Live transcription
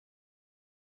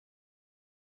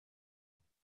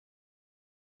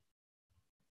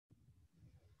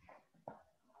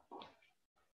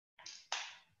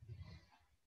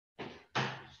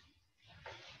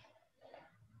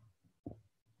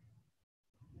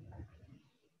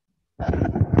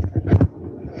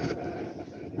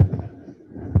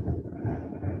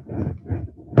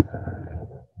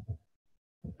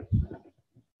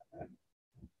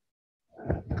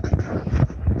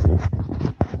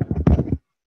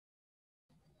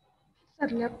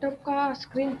Sir laptop का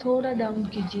screen थोड़ा down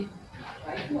कीजिए,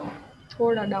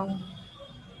 थोड़ा down.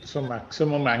 So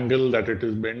maximum angle that it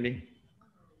is bending.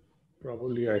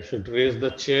 Probably I should raise the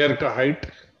chair ka height.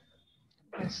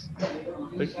 Yes.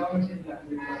 Right?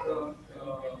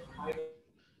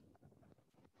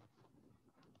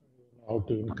 How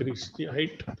to increase the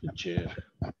height of the chair.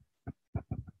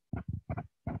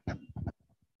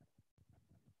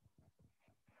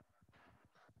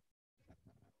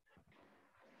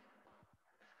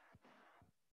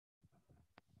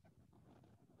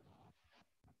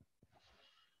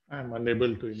 I'm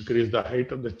unable to increase the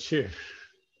height of the chair.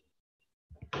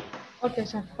 Okay,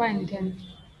 sir. Fine then.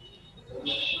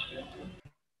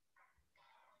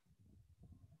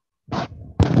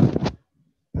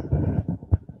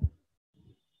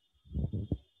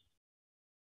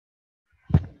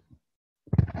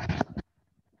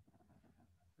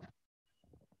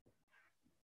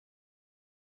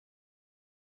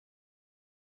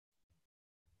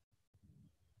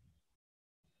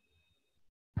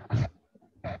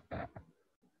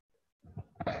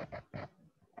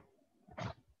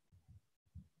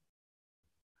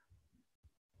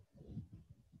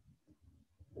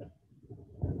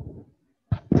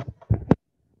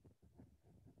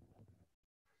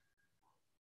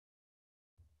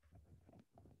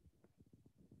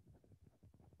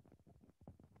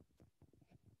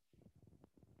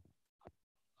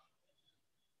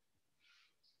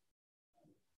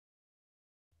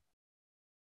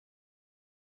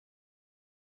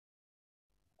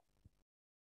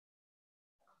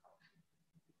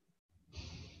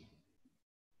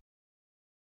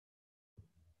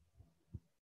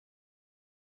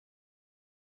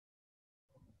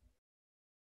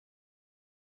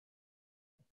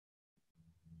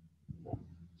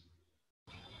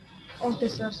 Okay,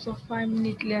 sir. So 5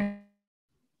 minutes left.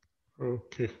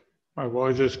 Okay. My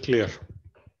voice is clear.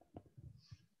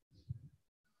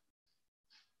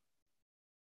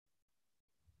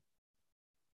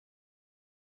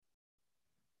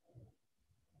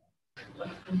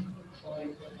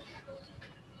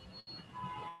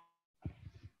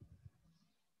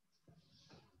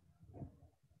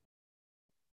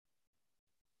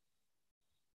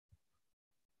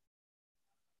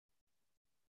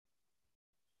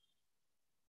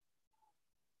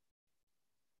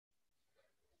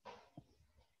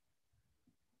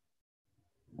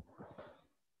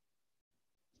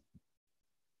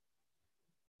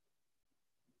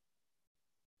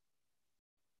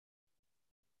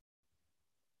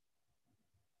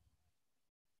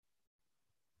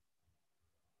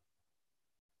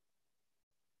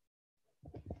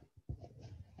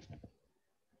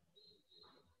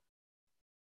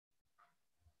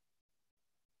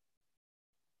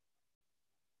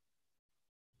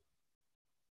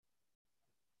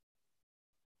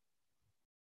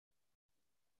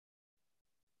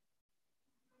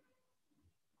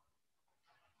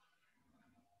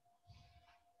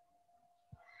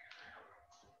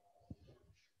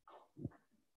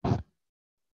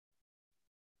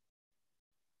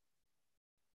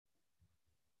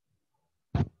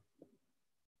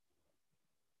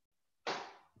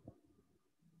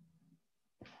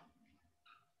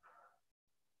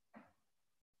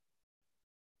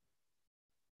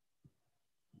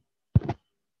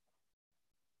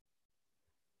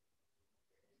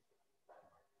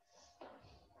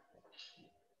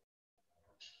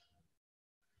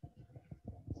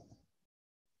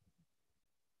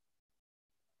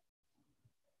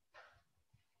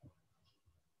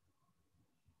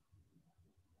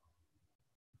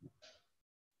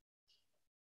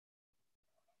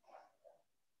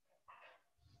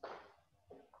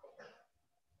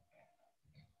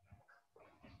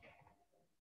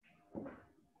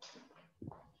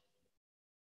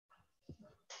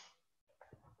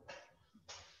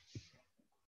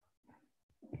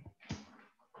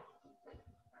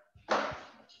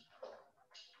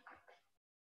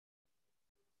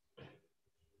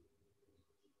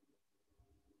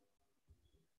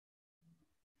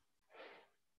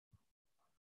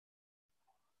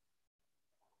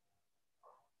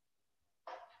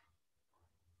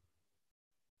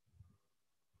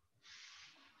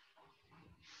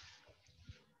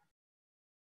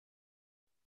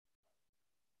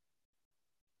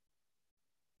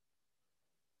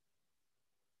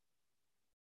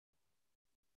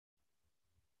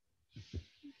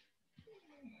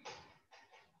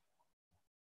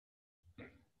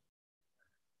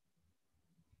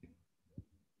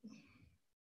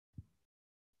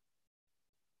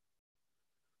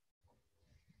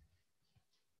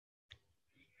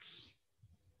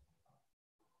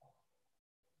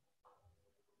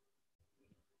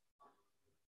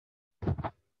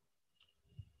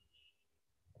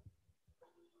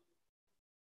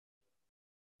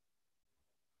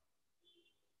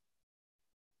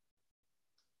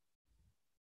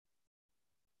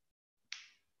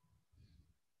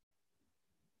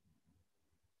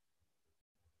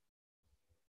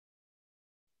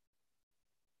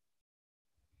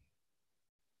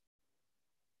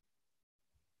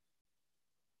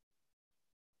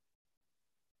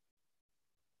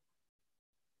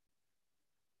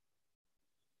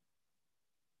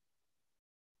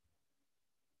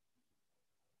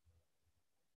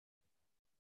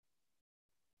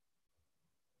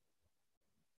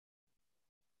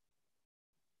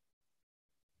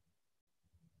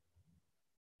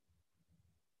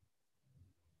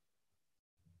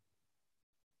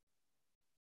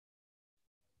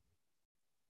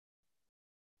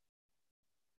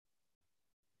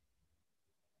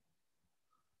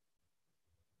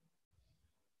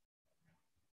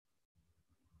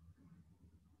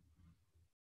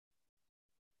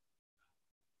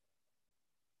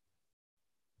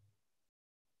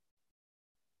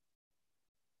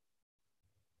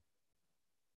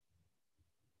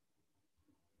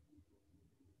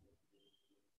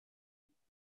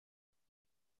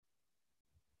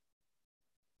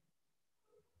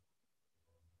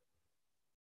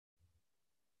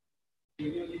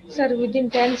 Sir, within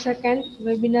 10 seconds,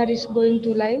 webinar is going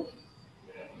to live.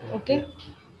 Okay.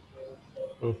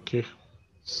 Okay. Okay.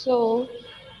 So,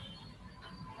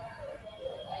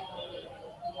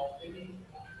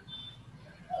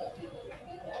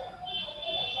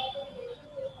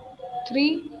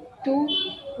 3, 2,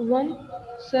 1.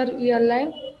 Sir, we are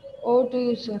live. Over to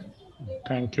you, sir.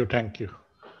 Thank you. Thank you.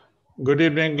 Good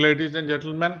evening, ladies and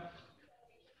gentlemen.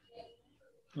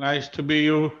 Nice to be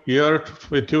here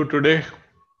with you today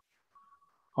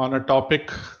on a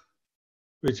topic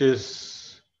which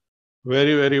is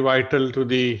very, very vital to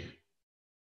the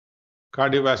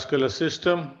cardiovascular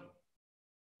system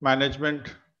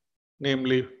management,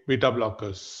 namely beta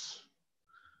blockers.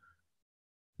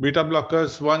 Beta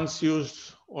blockers, once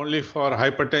used only for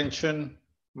hypertension,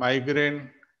 migraine,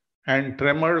 and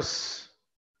tremors,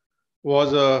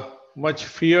 was a much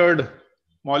feared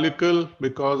molecule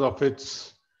because of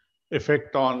its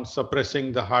effect on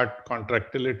suppressing the heart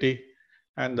contractility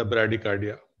and the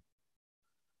bradycardia.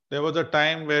 There was a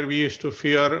time where we used to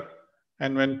fear,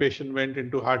 and when patient went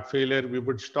into heart failure, we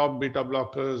would stop beta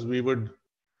blockers, we would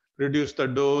reduce the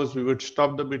dose, we would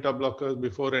stop the beta blockers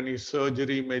before any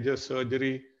surgery, major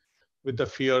surgery, with the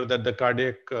fear that the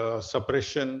cardiac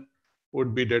suppression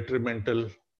would be detrimental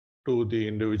to the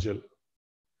individual.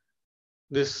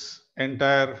 This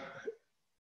entire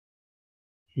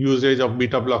usage of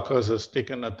beta blockers has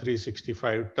taken a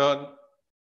 365 turn,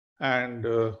 and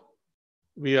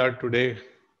we are today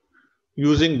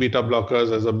using beta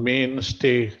blockers as a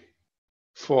mainstay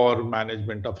for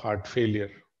management of heart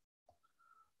failure.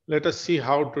 Let us see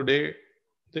how today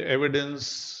the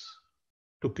evidence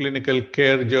to clinical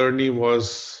care journey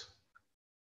was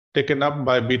taken up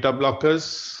by beta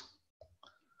blockers.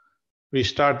 We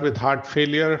start with heart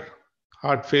failure.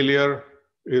 Heart failure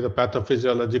is a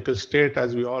pathophysiological state,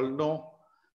 as we all know,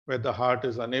 where the heart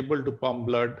is unable to pump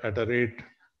blood at a rate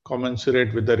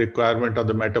commensurate with the requirement of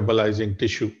the metabolizing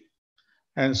tissue.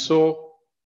 And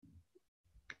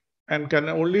can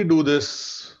only do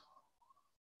this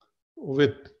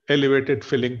with elevated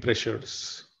filling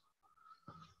pressures.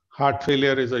 Heart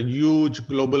failure is a huge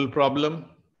global problem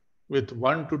with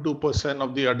 1 to 2%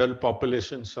 of the adult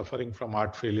population suffering from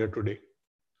heart failure today.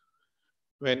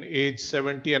 When age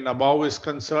 70 and above is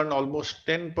concerned, almost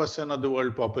 10% of the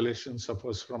world population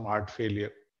suffers from heart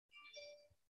failure.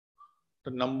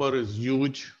 The number is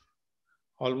huge.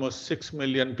 Almost 6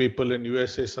 million people in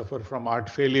USA suffer from heart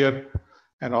failure,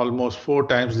 and almost 4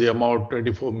 times the amount,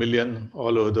 24 million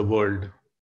all over the world.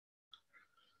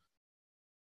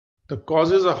 The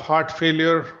causes of heart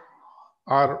failure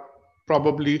are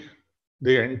probably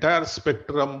the entire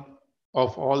spectrum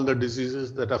of all the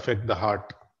diseases that affect the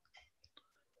heart.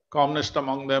 Commonest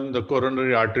among them, the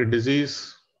coronary artery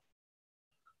disease.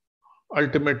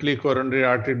 Ultimately, coronary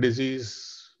artery disease,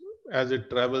 as it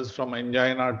travels from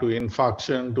angina to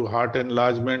infarction to heart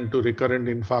enlargement to recurrent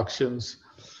infarctions,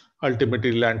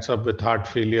 ultimately lands up with heart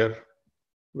failure.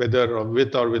 Whether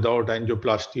with or without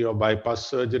angioplasty or bypass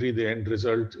surgery, the end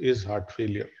result is heart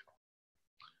failure.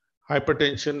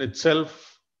 Hypertension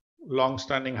itself,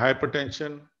 long-standing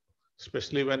hypertension,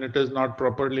 especially when it is not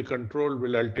properly controlled,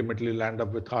 will ultimately land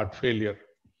up with heart failure.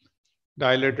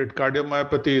 Dilated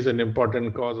cardiomyopathy is an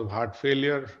important cause of heart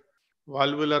failure.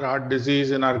 Valvular heart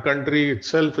disease in our country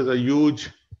itself is a huge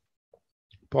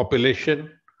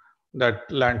population that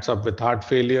lands up with heart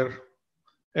failure.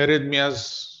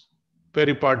 Arrhythmias,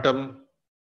 peripartum,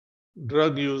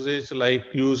 drug usage like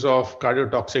use of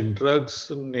cardiotoxic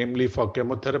drugs, namely for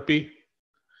chemotherapy,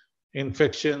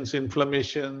 infections,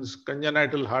 inflammations,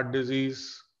 congenital heart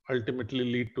disease ultimately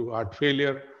lead to heart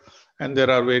failure. And there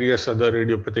are various other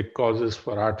idiopathic causes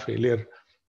for heart failure,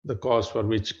 the cause for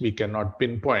which we cannot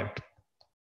pinpoint.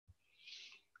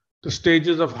 The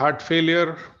stages of heart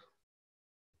failure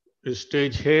is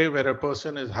stage A, where a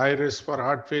person is high risk for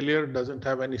heart failure, doesn't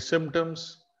have any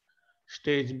symptoms.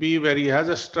 Stage B, where he has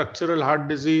a structural heart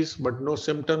disease but no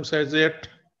symptoms as yet.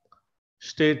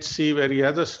 Stage C, where he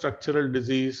has a structural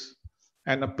disease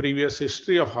and a previous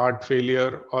history of heart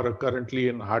failure or are currently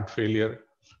in heart failure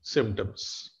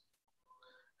symptoms.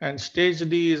 And stage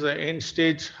D is an end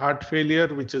stage heart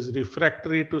failure, which is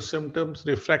refractory to symptoms,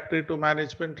 refractory to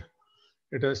management.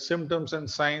 It has symptoms and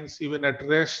signs even at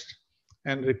rest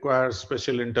and requires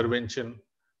special intervention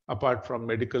apart from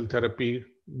medical therapy,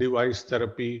 device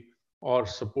therapy, or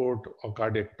support or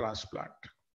cardiac transplant.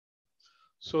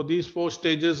 So these 4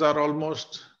 stages are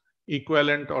almost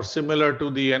equivalent or similar to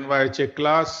the NYHA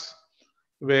class,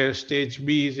 where stage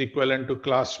B is equivalent to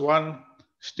class 1.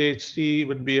 Stage C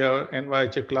would be a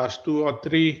NYHA class 2 or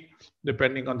 3,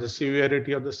 depending on the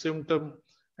severity of the symptom.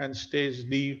 And stage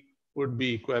D would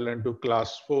be equivalent to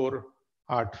class 4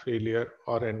 heart failure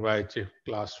or NYHF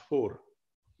class 4.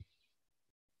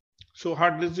 So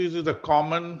heart disease is a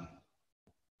common,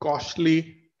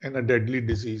 costly, and a deadly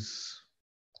disease.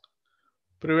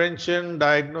 Prevention,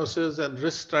 diagnosis, and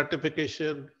risk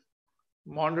stratification,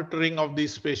 monitoring of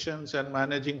these patients and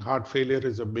managing heart failure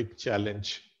is a big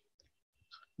challenge.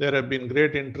 There have been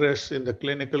great interest in the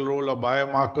clinical role of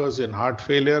biomarkers in heart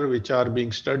failure, which are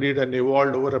being studied and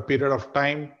evolved over a period of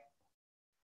time.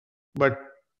 But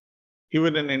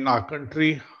even in our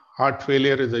country, heart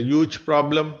failure is a huge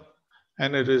problem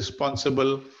and it is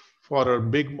responsible for a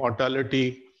big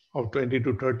mortality of 20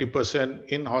 to 30%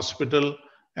 in hospital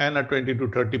and a 20 to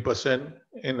 30%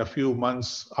 in a few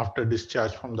months after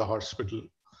discharge from the hospital.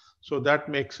 So that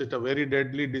makes it a very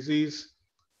deadly disease.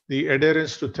 The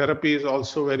adherence to therapy is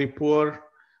also very poor.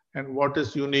 And what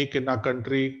is unique in our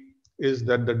country is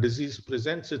that the disease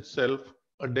presents itself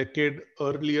a decade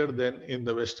earlier than in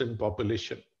the Western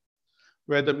population,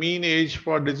 where the mean age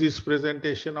for disease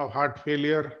presentation of heart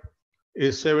failure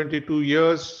is 72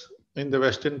 years in the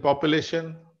Western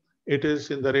population. It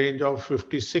is in the range of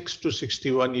 56 to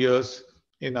 61 years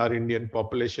in our Indian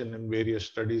population in various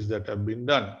studies that have been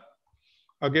done.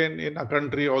 Again, in our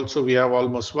country also, we have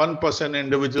almost 1%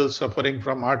 individuals suffering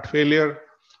from heart failure.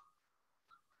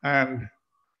 And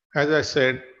as I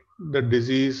said, the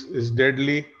disease is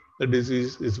deadly, the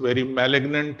disease is very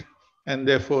malignant, and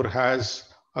therefore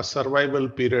has a survival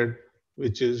period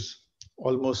which is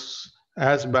almost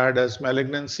as bad as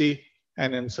malignancy,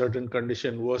 and in certain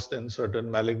conditions worse than certain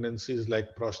malignancies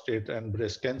like prostate and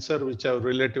breast cancer, which have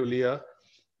relatively a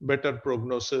better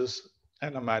prognosis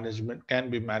and a management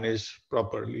can be managed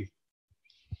properly.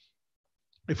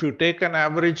 If you take an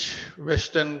average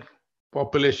Western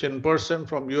population person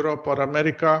from Europe or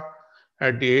America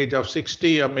at the age of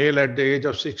 60, a male at the age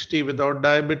of 60 without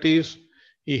diabetes,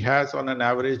 he has on an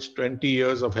average 20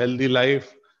 years of healthy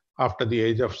life after the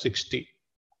age of 60.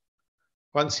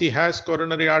 Once he has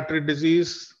coronary artery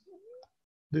disease,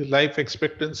 the life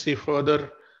expectancy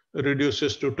further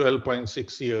reduces to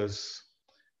 12.6 years.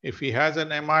 If he has an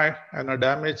MI and a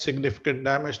damage, significant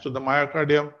damage to the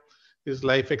myocardium, his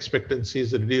life expectancy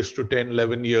is reduced to 10,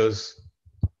 11 years.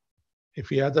 If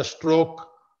he has a stroke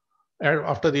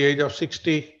after the age of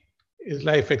 60, his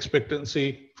life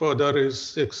expectancy further is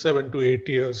 6, 7 to 8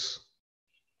 years.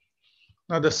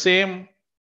 Now, the same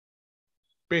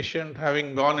patient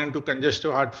having gone into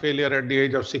congestive heart failure at the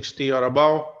age of 60 or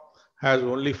above has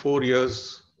only 4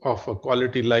 years of a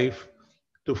quality life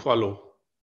to follow.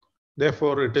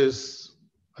 Therefore, it is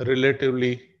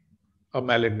relatively a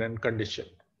malignant condition.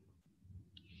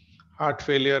 Heart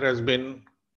failure has been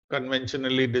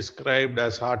conventionally described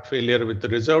as heart failure with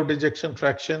reserved ejection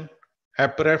fraction,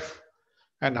 HFrEF,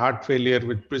 and heart failure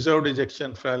with preserved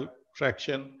ejection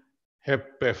fraction,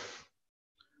 HFpEF.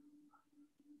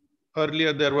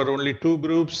 Earlier, there were only two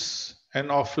groups,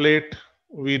 and of late,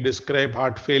 we describe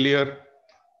heart failure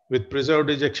with preserved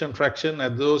ejection fraction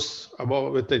as those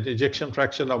above with an ejection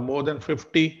fraction of more than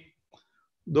 50.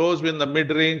 Those in the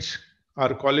mid-range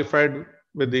are qualified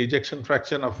with the ejection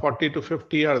fraction of 40 to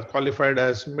 50 are qualified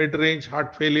as mid-range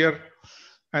heart failure,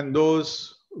 and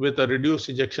those with a reduced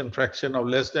ejection fraction of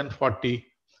less than 40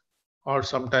 or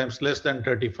sometimes less than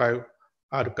 35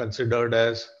 are considered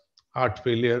as heart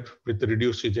failure with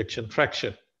reduced ejection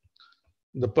fraction.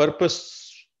 The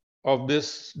purpose of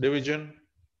this division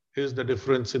is the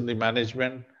difference in the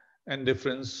management and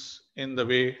difference in the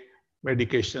way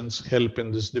medications help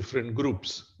in these different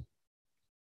groups.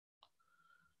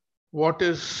 What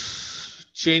is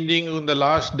changing in the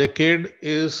last decade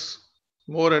is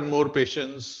more and more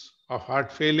patients of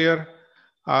heart failure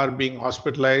are being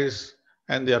hospitalized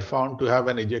and they are found to have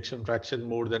an ejection fraction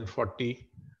more than 40%,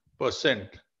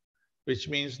 which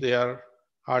means they are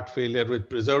heart failure with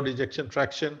preserved ejection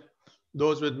fraction.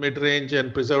 Those with mid-range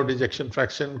and preserved ejection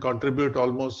fraction contribute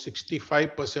almost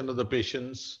 65% of the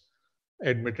patients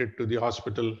admitted to the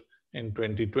hospital in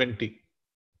 2020.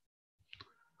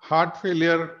 Heart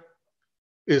failure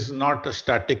is not a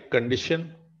static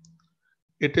condition.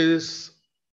 It is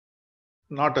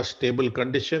not a stable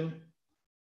condition.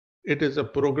 It is a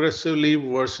progressively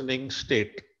worsening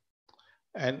state.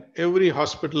 And every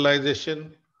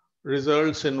hospitalization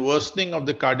results in worsening of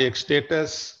the cardiac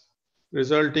status,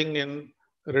 resulting in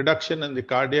reduction in the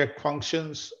cardiac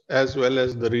functions as well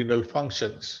as the renal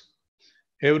functions.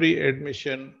 Every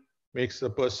admission makes the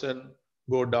person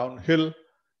go downhill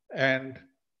and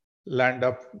land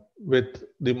up with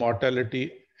the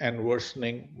mortality and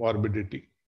worsening morbidity.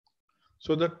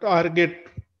 So the target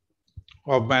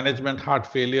of management heart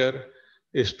failure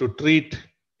is to treat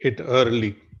it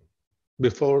early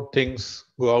before things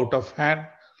go out of hand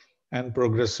and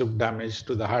progressive damage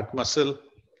to the heart muscle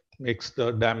makes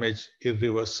the damage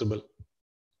irreversible.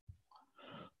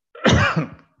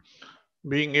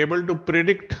 Being able to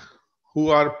predict who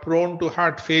are prone to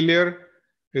heart failure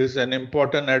is an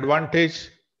important advantage.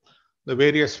 The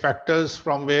various factors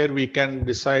from where we can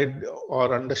decide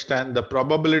or understand the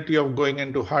probability of going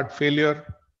into heart failure.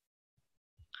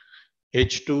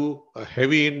 H2, a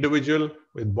heavy individual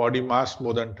with body mass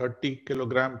more than 30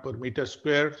 kilogram per meter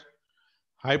square.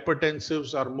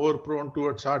 Hypertensives are more prone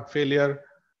towards heart failure.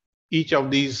 Each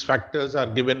of these factors are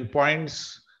given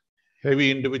points. Heavy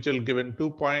individual given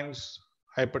 2 points,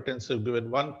 hypertensive given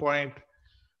 1 point,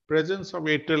 presence of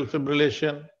atrial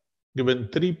fibrillation given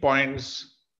 3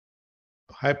 points,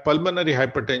 pulmonary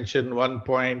hypertension 1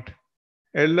 point,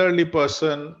 elderly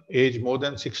person age more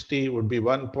than 60 would be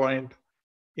 1 point,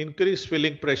 increased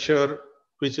filling pressure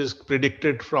which is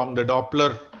predicted from the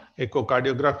Doppler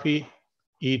echocardiography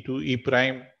E to E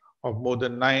prime of more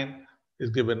than 9 is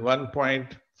given 1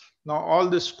 point. Now all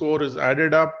this score is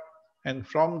added up, and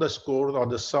from the score or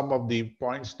the sum of the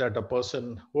points that a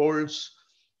person holds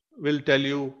will tell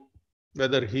you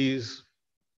whether his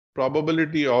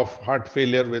probability of heart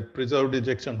failure with preserved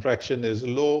ejection fraction is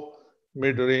low,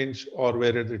 mid-range, or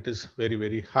whether it is very,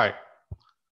 very high.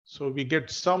 So we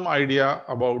get some idea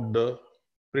about the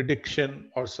prediction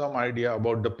or some idea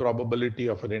about the probability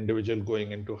of an individual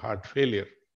going into heart failure.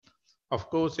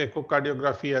 Of course,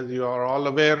 echocardiography, as you are all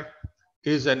aware,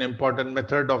 is an important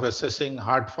method of assessing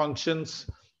heart functions,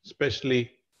 especially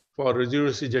for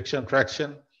reduced ejection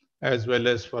fraction as well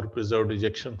as for preserved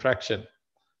ejection fraction.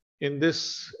 In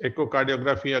this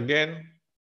echocardiography again,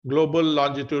 global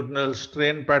longitudinal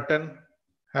strain pattern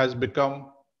has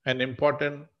become an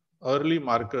important early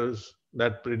markers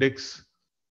that predicts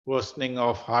worsening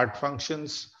of heart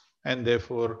functions and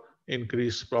therefore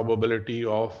increased probability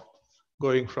of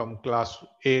going from class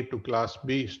A to class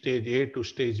B, stage A to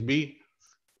stage B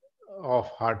of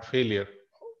heart failure.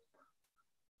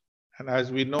 And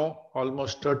as we know,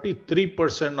 almost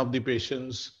 33% of the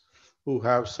patients who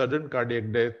have sudden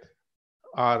cardiac death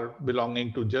are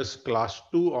belonging to just class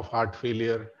 2 of heart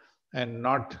failure and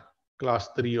not class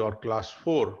 3 or class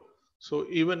 4. So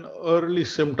even early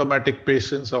symptomatic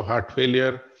patients of heart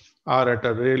failure are at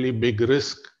a really big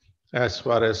risk as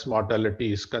far as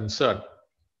mortality is concerned.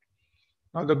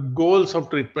 Now, the goals of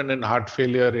treatment in heart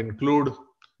failure include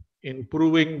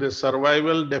improving the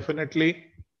survival, definitely,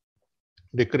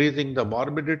 decreasing the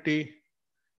morbidity,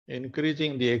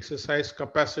 increasing the exercise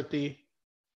capacity,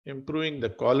 improving the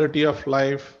quality of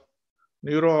life,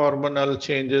 neurohormonal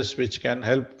changes which can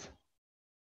help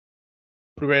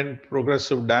prevent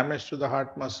progressive damage to the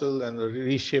heart muscle and the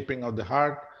reshaping of the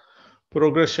heart,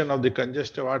 progression of the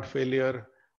congestive heart failure,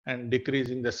 and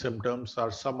decreasing the symptoms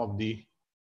are some of the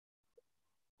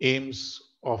aims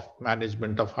of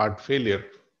management of heart failure.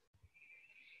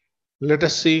 Let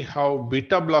us see how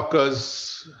beta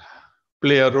blockers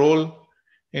play a role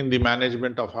in the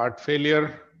management of heart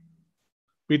failure.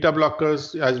 Beta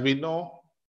blockers, as we know,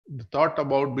 the thought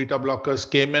about beta blockers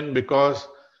came in because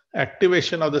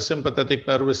activation of the sympathetic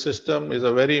nervous system is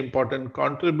a very important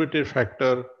contributory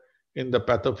factor in the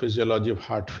pathophysiology of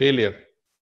heart failure.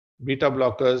 Beta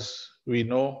blockers, we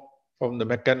know from the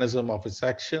mechanism of its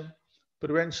action,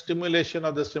 prevent stimulation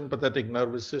of the sympathetic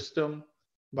nervous system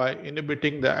by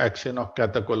inhibiting the action of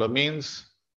catecholamines,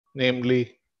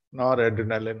 namely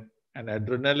noradrenaline and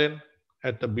adrenaline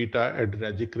at the beta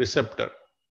adrenergic receptor.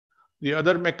 The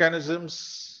other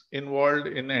mechanisms involved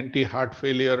in anti-heart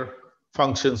failure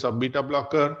functions of beta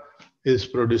blocker is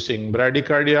producing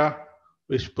bradycardia,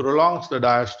 which prolongs the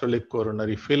diastolic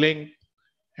coronary filling,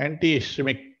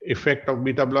 anti-ischemic effect of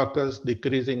beta blockers,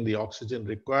 decreasing the oxygen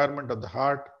requirement of the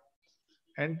heart,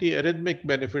 antiarrhythmic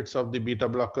benefits of the beta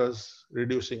blockers,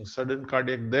 reducing sudden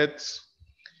cardiac deaths,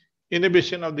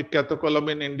 inhibition of the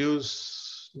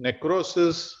catecholamine-induced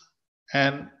necrosis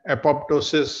and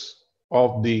apoptosis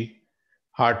of the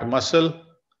heart muscle,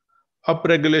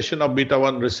 upregulation of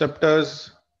beta-1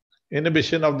 receptors,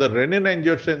 inhibition of the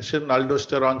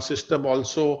renin-angiotensin-aldosterone system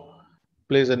also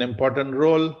plays an important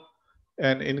role,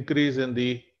 and increase in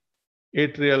the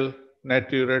atrial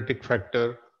natriuretic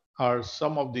factor are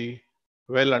some of the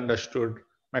well understood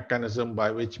mechanism by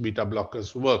which beta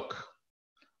blockers work.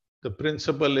 The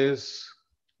principle is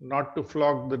not to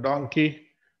flog the donkey,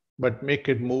 but make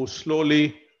it move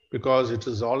slowly because it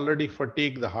is already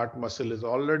fatigued, the heart muscle is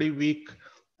already weak,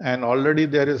 and already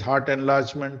there is heart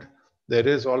enlargement. There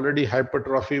is already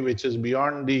hypertrophy, which is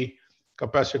beyond the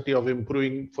capacity of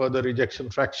improving further ejection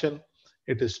fraction.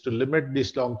 It is to limit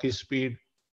this donkey speed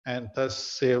and thus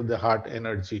save the heart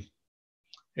energy.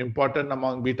 Important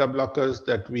among beta blockers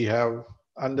that we have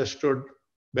understood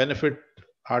benefit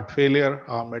heart failure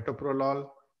are metoprolol,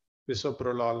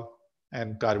 bisoprolol,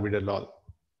 and carvedilol.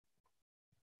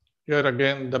 Here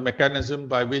again, the mechanism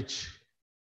by which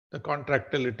the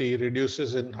contractility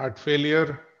reduces in heart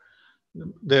failure.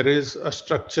 There is a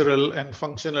structural and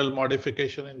functional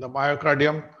modification in the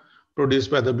myocardium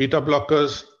produced by the beta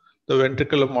blockers. The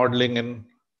ventricular modeling in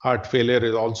heart failure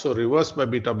is also reversed by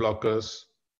beta blockers,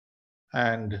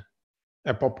 and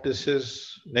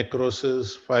apoptosis,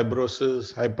 necrosis,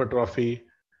 fibrosis, hypertrophy,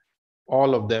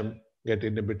 all of them get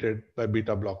inhibited by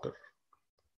beta blocker.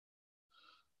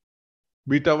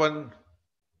 Beta 1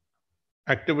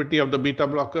 activity of the beta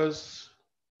blockers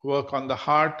work on the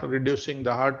heart, reducing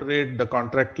the heart rate, the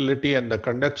contractility, and the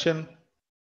conduction.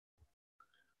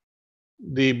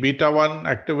 The beta 1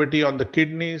 activity on the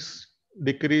kidneys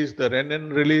decrease the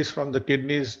renin release from the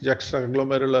kidneys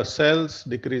juxtaglomerular cells,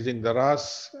 decreasing the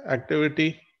RAS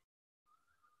activity.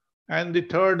 And the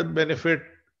third benefit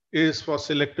is for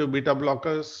selective beta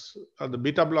blockers. The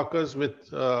beta blockers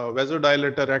with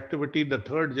vasodilator activity, the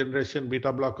third generation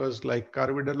beta blockers like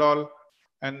carvedilol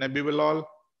and nebivolol,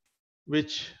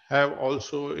 which have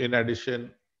also, in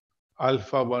addition,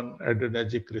 alpha-1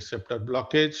 adrenergic receptor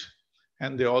blockage,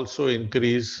 and they also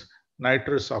increase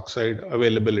nitrous oxide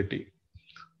availability.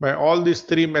 By all these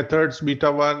three methods,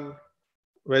 beta-1,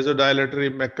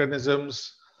 vasodilatory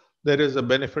mechanisms, there is a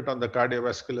benefit on the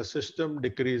cardiovascular system,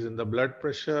 decrease in the blood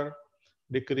pressure,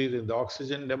 decrease in the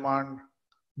oxygen demand,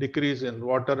 decrease in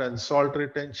water and salt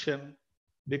retention,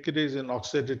 decrease in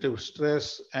oxidative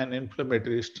stress and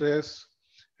inflammatory stress,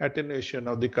 attenuation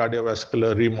of the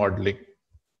cardiovascular remodeling.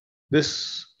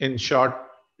 This, in short,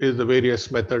 is the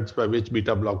various methods by which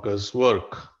beta blockers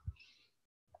work.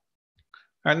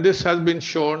 And this has been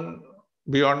shown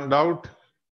beyond doubt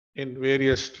in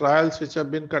various trials which have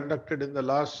been conducted in the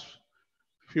last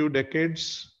few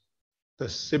decades. The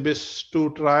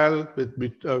CIBIS-2 trial with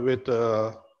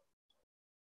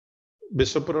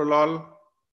bisoprolol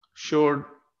showed,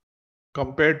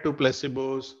 compared to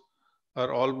placebos,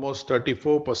 are almost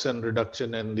 34%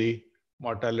 reduction in the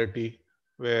mortality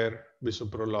where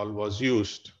bisoprolol was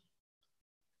used.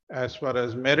 As far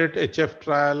as MERIT-HF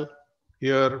trial,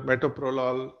 here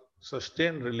metoprolol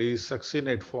sustained release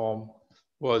succinate form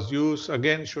was used,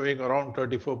 again showing around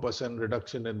 34%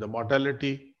 reduction in the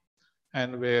mortality,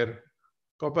 and where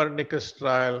Copernicus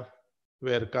trial,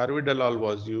 where carvedilol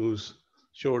was used,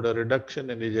 showed a reduction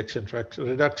in ejection fraction,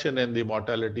 reduction in the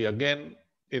mortality, again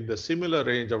in the similar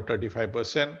range of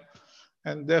 35%.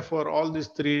 And therefore, all these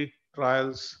three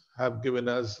trials have given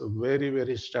us very,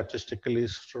 very statistically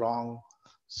strong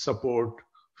support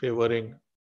favoring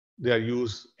their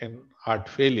use in heart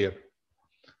failure.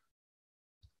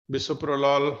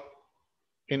 Bisoprolol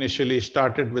initially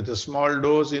started with a small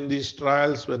dose in these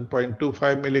trials,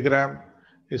 1.25 milligram,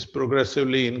 is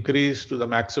progressively increased to the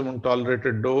maximum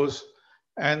tolerated dose,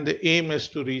 and the aim is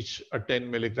to reach a 10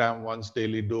 milligram once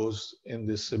daily dose in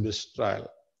this CIBIS trial.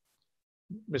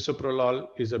 Bisoprolol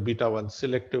is a beta-1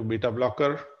 selective beta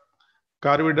blocker.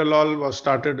 Carvedilol was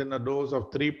started in a dose of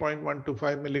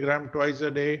 3.125 milligram twice a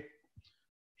day.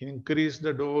 Increase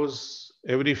the dose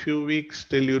every few weeks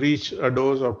till you reach a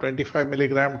dose of 25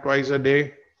 milligram twice a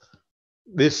day.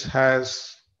 This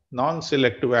has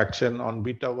non-selective action on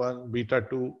beta-1,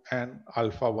 beta-2, and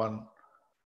alpha-1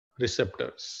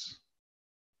 receptors.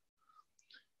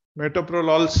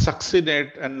 Metoprolol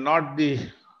succinate and not the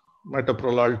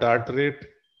metoprolol tartrate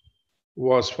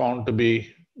was found to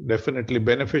be definitely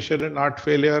beneficial in heart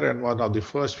failure, and one of the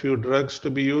first few drugs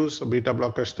to be used, beta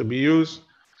blockers to be used.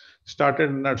 Started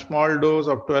in a small dose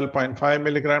of 12.5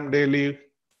 milligram daily,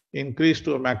 increased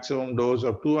to a maximum dose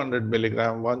of 200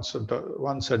 milligram once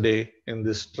a day in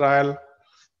this trial,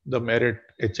 the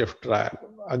MERIT-HF trial.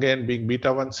 Again, being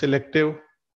beta-1 selective,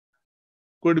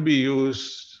 could be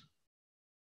used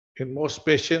in most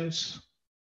patients,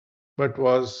 but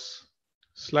was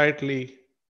slightly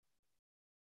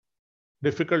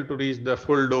difficult to reach the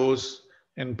full dose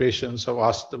in patients of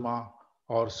asthma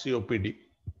or COPD.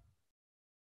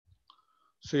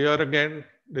 So here again,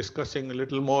 discussing a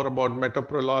little more about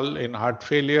metoprolol in heart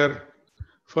failure.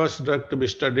 First drug to be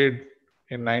studied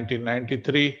in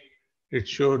 1993. It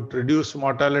showed reduced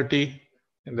mortality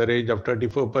in the range of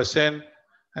 34%,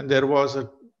 and there was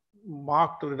a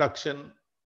marked reduction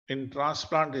in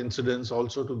transplant incidence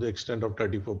also to the extent of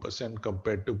 34%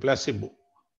 compared to placebo.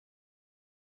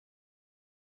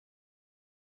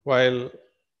 While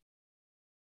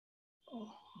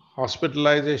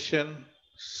hospitalization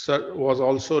was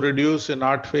also reduced in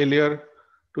heart failure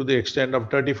to the extent of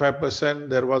 35%,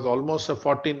 there was almost a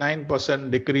 49%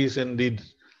 decrease in the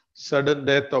sudden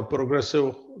death or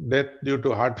progressive death due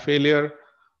to heart failure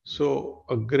So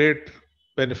a great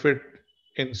benefit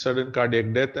in sudden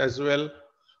cardiac death as well.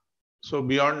 So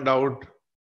beyond doubt,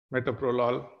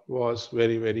 metoprolol was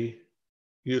very, very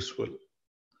useful.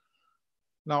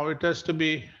 Now it has to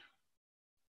be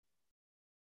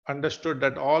understood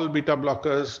that all beta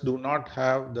blockers do not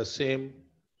have the same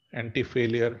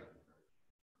anti-failure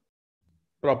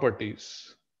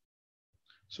properties.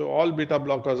 So all beta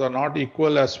blockers are not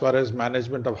equal as far as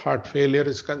management of heart failure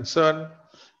is concerned.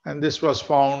 And this was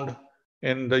found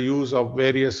in the use of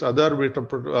various other beta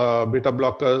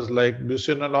blockers like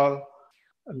businolol.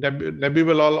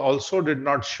 Nebivolol also did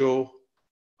not show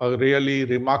a really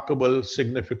remarkable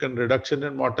significant reduction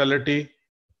in mortality.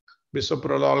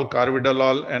 Bisoprolol,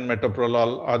 carvedilol, and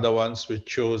metoprolol are the ones which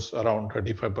shows around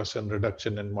 35%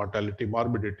 reduction in mortality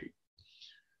morbidity.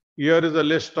 Here is a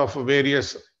list of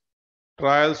various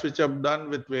trials which have done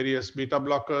with various beta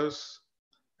blockers,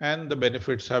 and the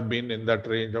benefits have been in that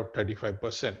range of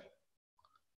 35%.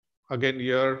 Again,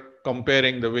 here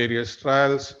comparing the various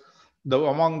trials,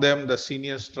 among them the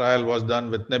Seniors trial was done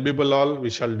with nebivolol. We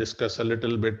shall discuss a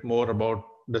little bit more about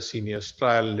the Seniors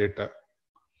trial later.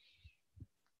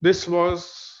 This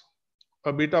was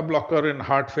a beta blocker in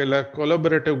heart failure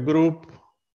collaborative group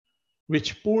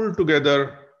which pooled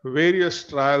together various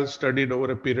trials studied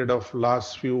over a period of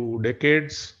last few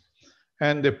decades,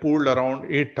 and they pooled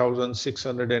around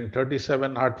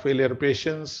 8,637 heart failure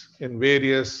patients in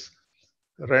various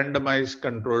randomized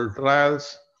controlled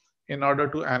trials in order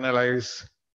to analyze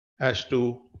as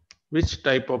to which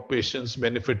type of patients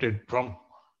benefited from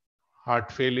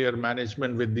heart failure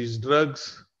management with these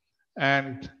drugs,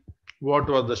 and what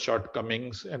were the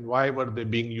shortcomings and why were they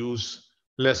being used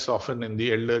less often in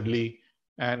the elderly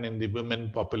and in the women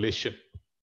population.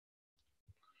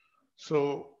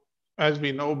 So as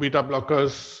we know, beta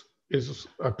blockers is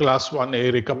a class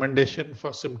 1A recommendation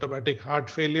for symptomatic heart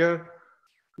failure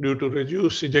due to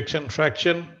reduced ejection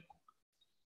fraction.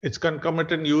 Its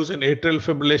concomitant use in atrial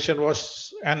fibrillation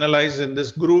was analyzed in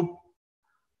this group.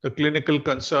 The clinical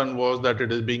concern was that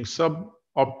it is being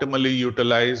suboptimally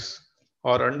utilized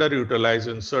or underutilized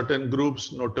in certain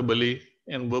groups, notably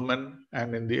in women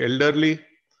and in the elderly.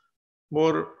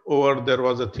 Moreover, there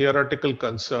was a theoretical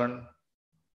concern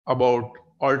about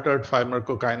altered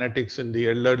pharmacokinetics in the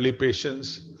elderly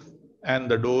patients, and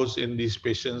the dose in these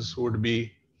patients would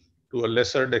be to a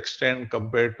lesser extent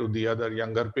compared to the other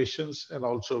younger patients, and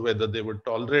also whether they would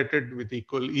tolerate it with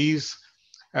equal ease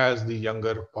as the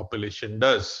younger population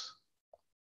does.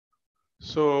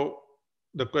 So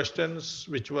the questions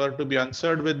which were to be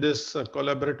answered with this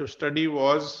collaborative study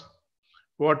was,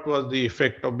 what was the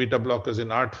effect of beta blockers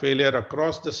in heart failure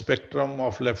across the spectrum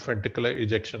of left ventricular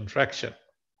ejection fraction?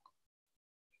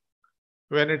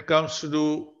 When it comes to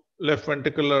do left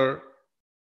ventricular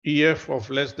EF of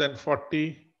less than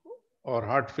 40 or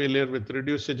heart failure with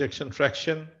reduced ejection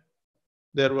fraction,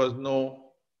 there was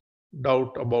no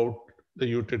doubt about the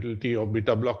utility of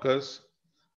beta blockers.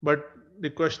 But the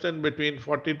question between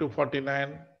 40 to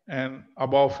 49 and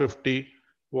above 50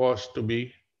 was to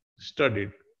be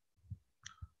studied.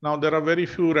 Now, there are very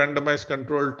few randomized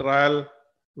controlled trials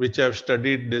which have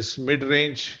studied this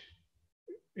mid-range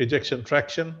ejection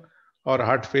fraction or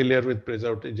heart failure with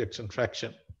preserved ejection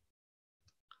fraction.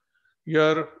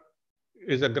 Here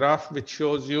is a graph which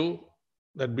shows you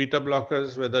that beta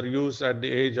blockers, whether used at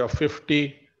the age of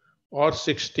 50 or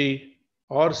 60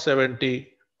 or 70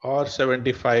 or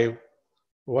 75,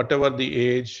 whatever the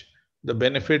age, the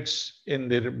benefits in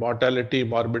the mortality,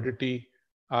 morbidity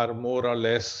are more or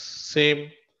less same,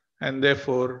 and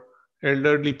therefore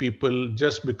elderly people,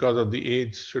 just because of the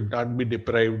age, should not be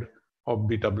deprived of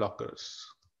beta blockers.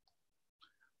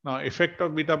 Now, effect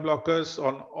of beta blockers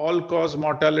on all-cause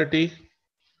mortality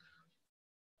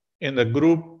in the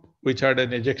group which had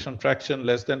an ejection fraction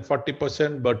less than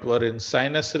 40% but were in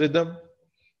sinus rhythm,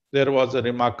 there was a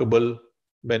remarkable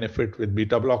benefit with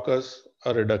beta blockers,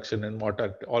 a reduction in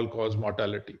all-cause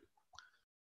mortality.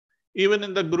 Even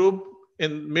in the group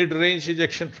in mid-range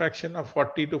ejection fraction of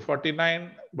 40 to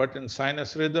 49, but in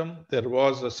sinus rhythm, there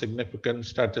was a significant,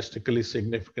 statistically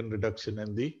significant reduction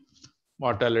in the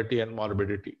mortality and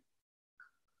morbidity.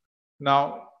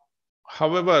 Now,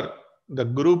 however, the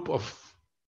group of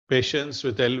patients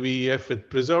with LVEF with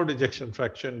preserved ejection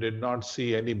fraction did not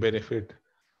see any benefit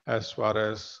as far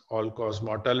as all-cause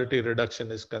mortality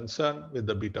reduction is concerned with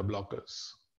the beta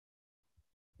blockers.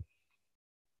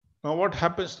 Now, what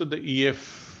happens to the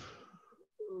EF?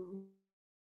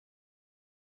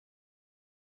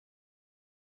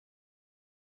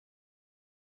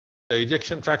 The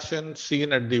ejection fraction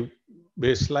seen at the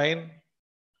baseline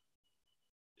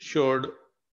showed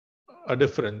a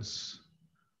difference.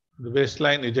 The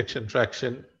baseline ejection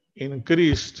fraction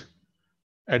increased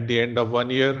at the end of 1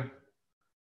 year,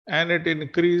 and it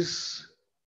increased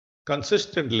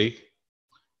consistently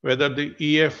whether the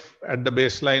EF at the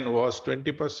baseline was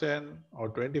 20% or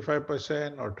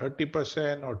 25% or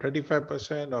 30% or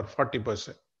 35% or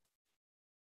 40%.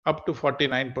 Up to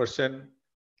 49%,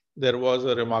 there was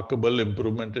a remarkable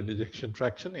improvement in ejection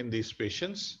fraction in these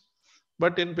patients.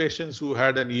 But in patients who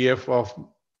had an EF of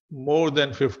more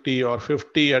than 50 or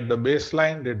 50 at the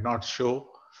baseline did not show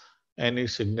any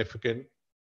significant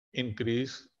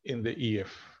increase in the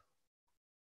EF.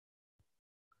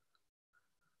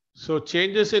 So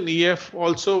changes in EF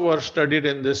also were studied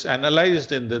in this,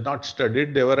 analyzed in the, not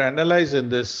studied, they were analyzed in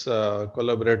this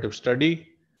collaborative study,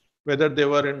 whether they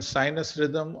were in sinus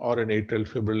rhythm or in atrial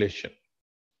fibrillation.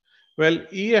 Well,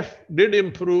 EF did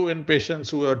improve in patients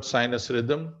who had sinus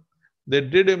rhythm. They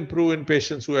did improve in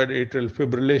patients who had atrial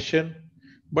fibrillation,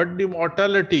 but the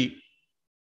mortality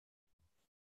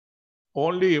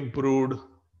only improved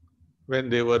when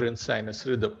they were in sinus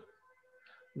rhythm.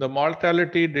 The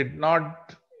mortality did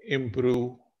not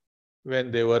improve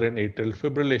when they were in atrial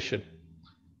fibrillation.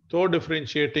 Though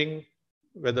differentiating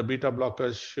whether beta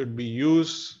blockers should be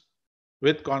used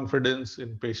with confidence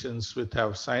in patients with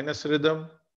have sinus rhythm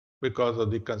because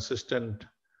of the consistent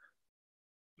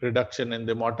reduction in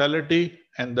the mortality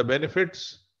and the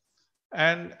benefits,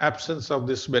 and absence of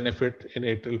this benefit in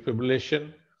atrial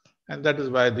fibrillation. And that is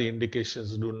why the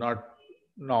indications do not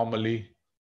normally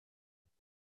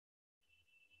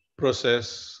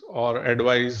process or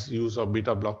advise use of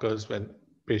beta blockers when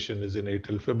patient is in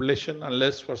atrial fibrillation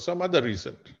unless for some other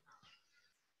reason.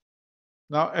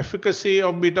 Now, efficacy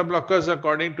of beta blockers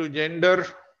according to gender,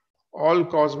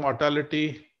 all-cause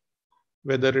mortality,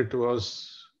 whether it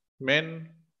was men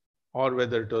or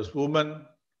whether it was women,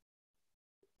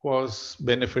 was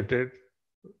benefited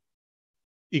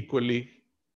equally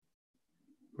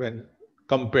when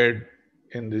compared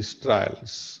in these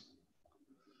trials.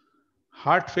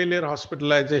 Heart failure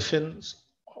hospitalizations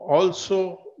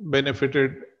also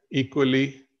benefited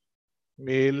equally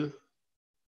male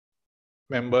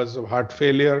members of heart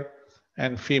failure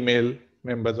and female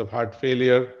members of heart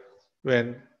failure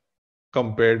when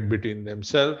compared between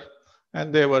themselves,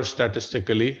 and they were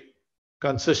statistically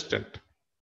consistent.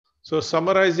 So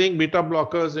summarizing, beta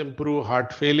blockers improve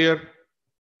heart failure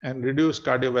and reduce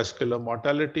cardiovascular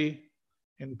mortality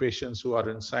in patients who are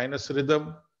in sinus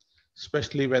rhythm,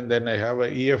 especially when they have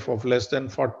an EF of less than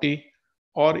 40,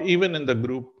 or even in the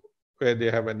group where they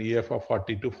have an EF of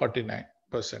 40 to 49%.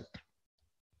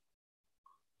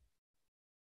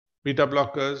 Beta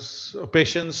blockers,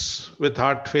 patients with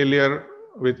heart failure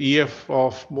with EF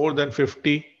of more than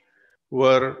 50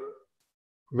 were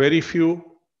very few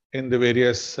in the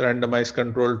various randomized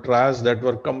controlled trials that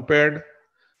were compared,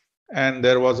 and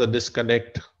there was a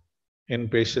disconnect in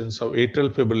patients of atrial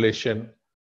fibrillation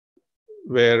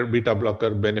where beta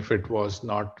blocker benefit was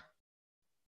not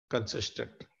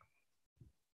consistent.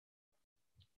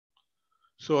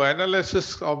 So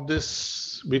analysis of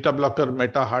this beta blocker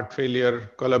meta heart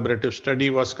failure collaborative study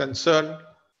was concerned,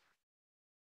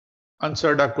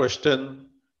 answered a question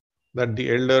that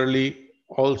the elderly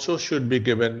also should be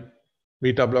given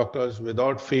beta blockers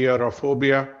without fear or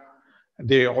phobia.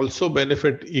 They also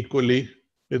benefit equally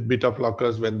with beta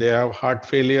blockers when they have heart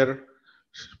failure,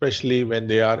 especially when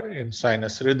they are in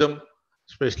sinus rhythm,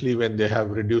 especially when they have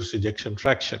reduced ejection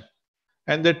fraction.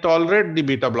 And they tolerate the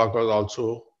beta blockers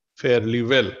also fairly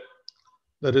well.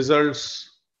 The results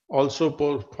also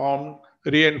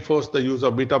reinforce the use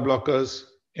of beta blockers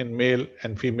in male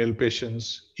and female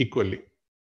patients equally.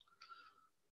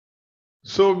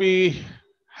 So we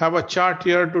have a chart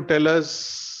here to tell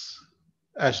us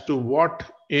as to what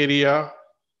area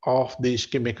of the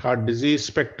ischemic heart disease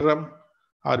spectrum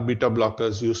are beta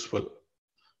blockers useful.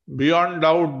 Beyond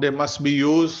doubt, they must be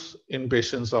used in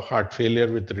patients of heart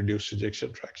failure with reduced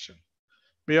ejection fraction.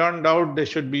 Beyond doubt, they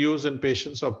should be used in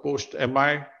patients of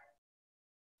post-MI.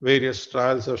 Various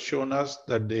trials have shown us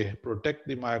that they protect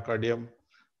the myocardium,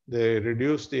 they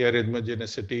reduce the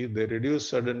arrhythmogenicity, they reduce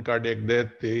sudden cardiac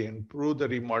death, they improve the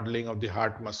remodeling of the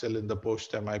heart muscle in the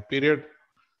post-MI period.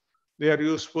 They are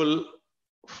useful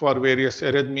for various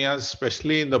arrhythmias,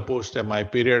 especially in the post-MI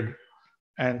period,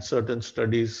 and certain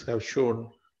studies have shown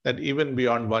that even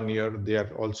beyond 1 year, they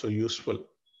are also useful.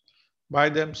 By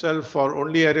themselves, for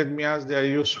only arrhythmias, they are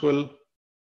useful.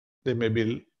 They may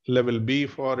be level B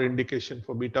for indication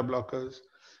for beta blockers.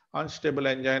 Unstable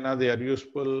angina, they are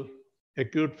useful.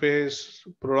 Acute phase,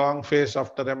 prolonged phase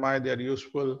after MI, they are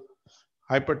useful.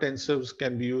 Hypertensives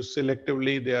can be used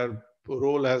selectively. Their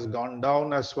role has gone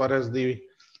down as far as the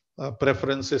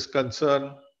preference is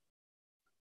concerned.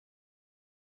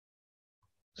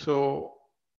 So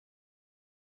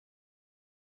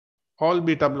all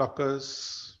beta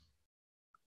blockers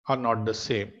are not the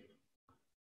same.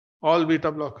 All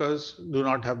beta blockers do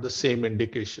not have the same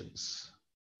indications.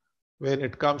 When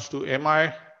it comes to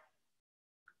MI,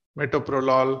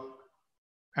 metoprolol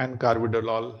and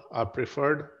carvedilol are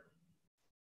preferred.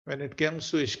 When it comes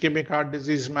to ischemic heart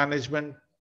disease management,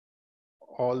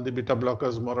 all the beta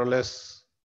blockers more or less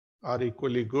are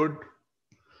equally good.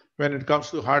 When it comes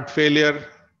to heart failure,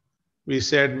 we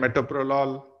said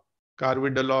metoprolol,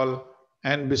 carvedilol,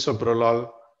 and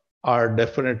bisoprolol are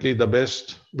definitely the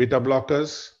best beta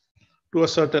blockers. To a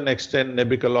certain extent,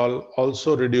 nebicolol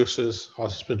also reduces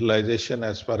hospitalization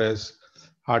as far as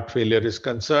heart failure is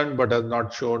concerned, but has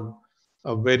not shown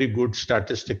a very good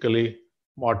statistically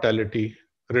mortality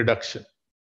reduction.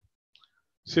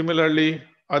 Similarly,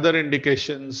 other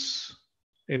indications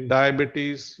in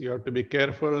diabetes, you have to be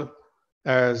careful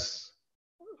as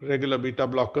regular beta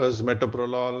blockers,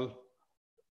 metoprolol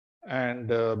and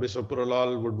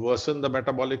bisoprolol would worsen the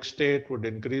metabolic state, would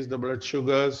increase the blood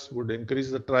sugars, would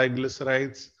increase the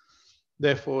triglycerides.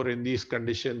 Therefore, in these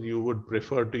conditions, you would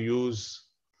prefer to use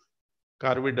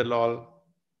carvedilol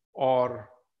or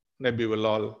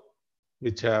nebivolol,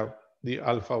 which have the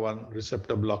alpha-1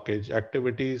 receptor blockage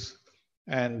activities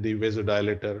and the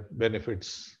vasodilator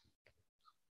benefits.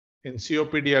 In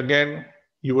COPD, again,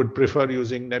 you would prefer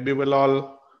using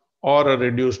nebivolol or a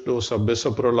reduced dose of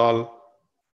bisoprolol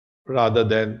rather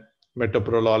than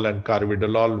metoprolol and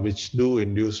carvedilol, which do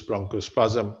induce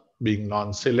bronchospasm, being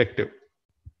non-selective.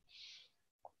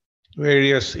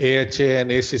 Various AHA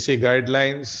and ACC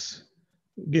guidelines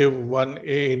give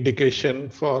 1A indication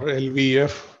for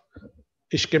LVEF,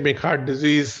 ischemic heart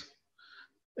disease,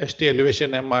 ST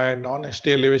elevation MI, non-ST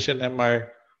elevation MI,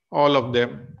 all of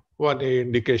them 1A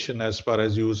indication as far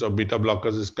as use of beta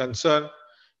blockers is concerned.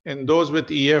 In those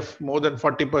with EF, more than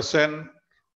 40%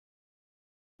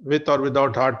 with or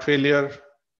without heart failure,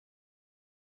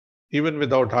 even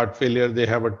without heart failure, they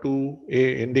have a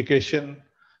 2A indication,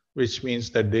 which means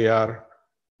that they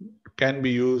can be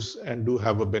used and do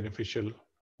have a beneficial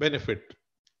benefit.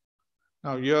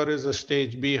 Now, here is a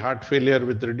stage B heart failure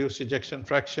with reduced ejection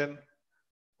fraction.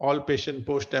 All patients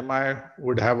post-MI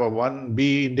would have a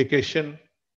 1B indication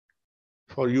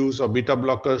for use of beta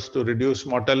blockers to reduce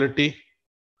mortality.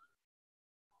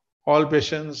 All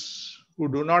patients who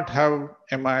do not have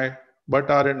MI but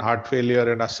are in heart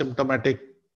failure and asymptomatic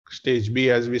stage B,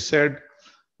 as we said,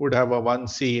 would have a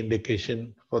 1C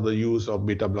indication for the use of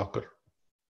beta blocker.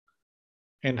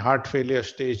 In heart failure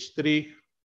stage 3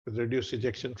 with reduced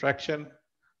ejection fraction,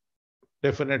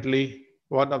 definitely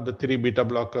one of the 3 beta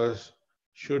blockers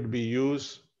should be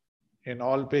used in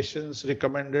all patients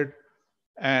recommended,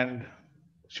 and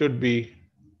the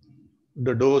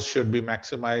dose should be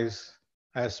maximized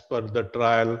as per the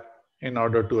trial in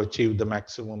order to achieve the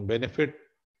maximum benefit,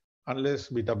 unless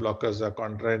beta blockers are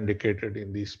contraindicated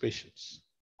in these patients.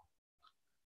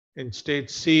 In stage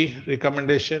C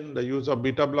recommendation, the use of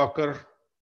beta blocker,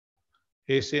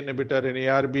 ACE inhibitor in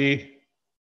ARB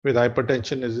with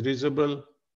hypertension is reasonable.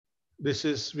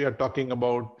 We are talking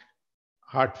about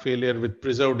heart failure with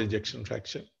preserved ejection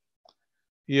fraction.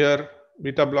 Here,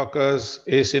 beta blockers,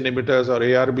 ACE inhibitors or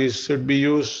ARBs should be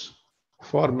used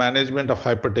for management of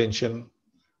hypertension,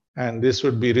 and this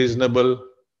would be reasonable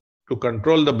to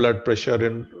control the blood pressure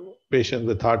in patients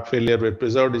with heart failure with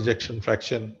preserved ejection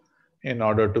fraction in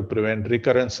order to prevent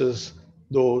recurrences,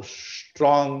 though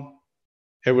strong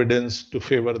evidence to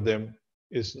favor them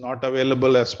is not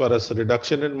available as far as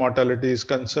reduction in mortality is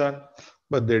concerned,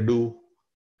 but they do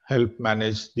help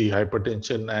manage the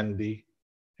hypertension and the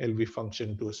LV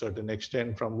function to a certain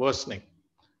extent from worsening.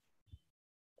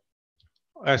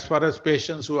 As far as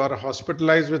patients who are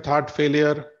hospitalized with heart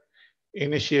failure,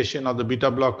 initiation of the beta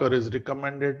blocker is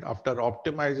recommended after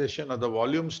optimization of the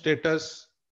volume status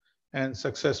and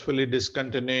successfully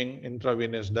discontinuing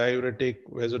intravenous diuretic,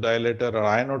 vasodilator, or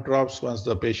inotropes once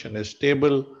the patient is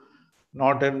stable,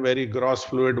 not in very gross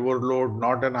fluid overload,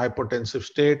 not in hypotensive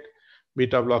state.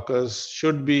 Beta blockers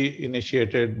should be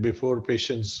initiated before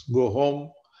patients go home,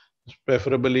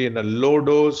 preferably in a low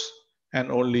dose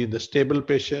and only the stable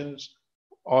patients,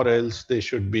 or else they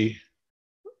should be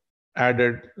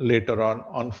added later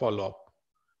on follow-up.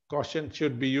 Caution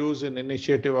should be used in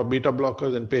initiative of beta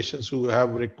blockers in patients who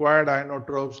have required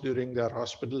inotropes during their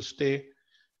hospital stay,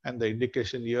 and the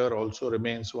indication here also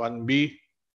remains 1B,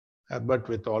 but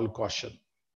with all caution.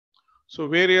 So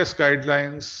various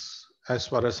guidelines as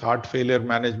far as heart failure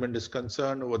management is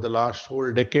concerned over the last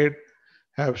whole decade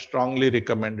have strongly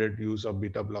recommended use of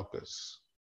beta blockers.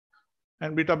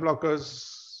 And beta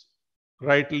blockers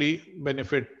rightly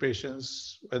benefit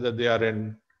patients, whether they are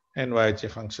in NYHA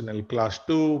functional class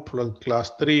 2,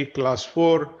 class 3, class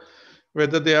 4,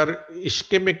 whether they are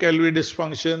ischemic LV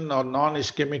dysfunction or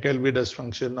non-ischemic LV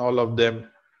dysfunction, all of them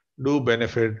do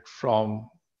benefit from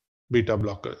beta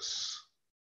blockers.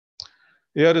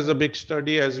 Here is a big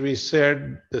study, as we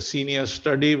said, the senior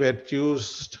study where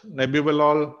used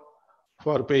nebivolol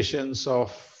for patients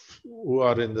who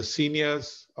are in the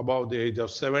seniors above the age of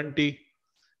 70.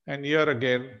 And here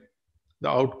again, the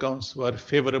outcomes were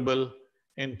favorable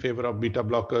in favor of beta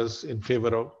blockers, in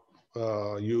favor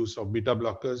of use of beta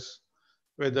blockers,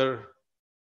 whether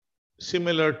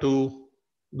similar to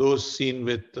those seen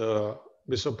with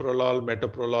bisoprolol,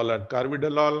 metoprolol, and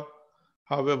carvedilol.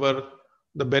 However,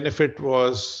 the benefit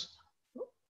was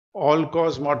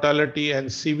all-cause mortality and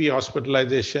CV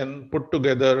hospitalization put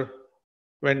together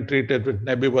when treated with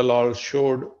nebivolol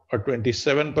showed a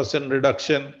 27%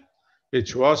 reduction,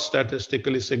 which was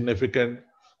statistically significant.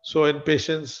 So in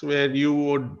patients where you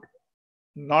would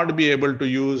not be able to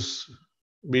use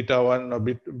beta 1 or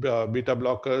beta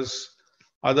blockers,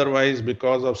 otherwise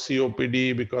because of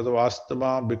COPD, because of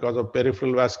asthma, because of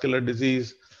peripheral vascular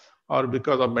disease, or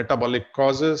because of metabolic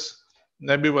causes,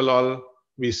 nebivolol,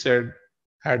 we said,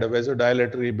 had a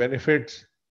vasodilatory benefit,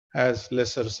 has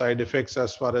lesser side effects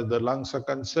as far as the lungs are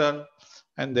concerned,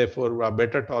 and therefore are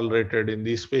better tolerated in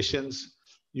these patients.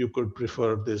 You could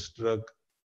prefer this drug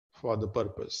for the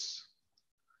purpose.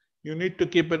 You need to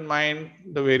keep in mind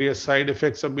the various side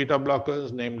effects of beta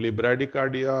blockers, namely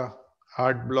bradycardia,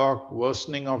 heart block,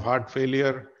 worsening of heart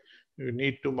failure. You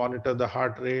need to monitor the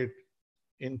heart rate.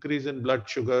 Increase in blood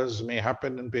sugars may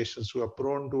happen in patients who are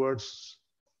prone towards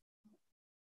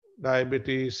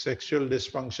diabetes. Sexual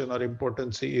dysfunction or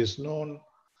impotency is known.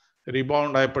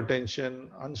 Rebound hypertension,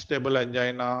 unstable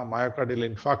angina,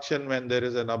 myocardial infarction when there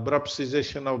is an abrupt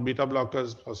cessation of beta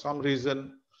blockers for some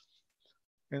reason.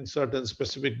 In certain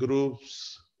specific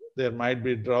groups, there might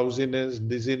be drowsiness,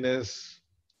 dizziness,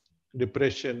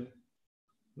 depression.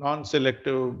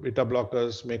 Non-selective beta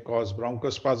blockers may cause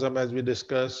bronchospasm, as we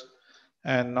discussed,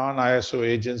 and non-ISO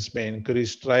agents may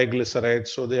increase triglycerides.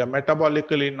 So they are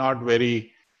metabolically not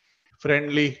very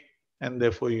friendly, and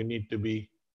therefore you need to be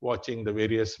watching the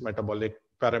various metabolic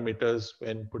parameters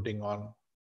when putting on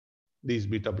these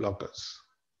beta blockers.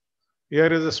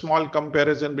 Here is a small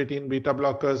comparison between beta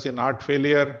blockers in heart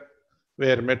failure,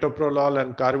 where metoprolol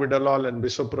and carvedilol and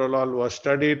bisoprolol were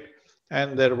studied,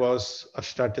 and there was a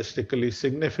statistically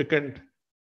significant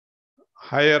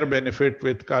higher benefit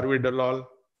with carvedilol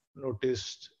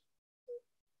noticed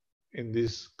in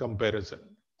this comparison.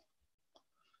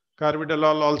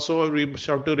 Carvedilol also, we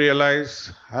have to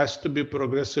realize, has to be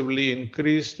progressively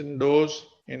increased in dose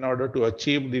in order to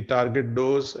achieve the target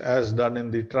dose as done in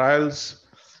the trials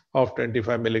of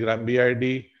 25 milligram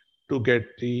BID to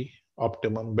get the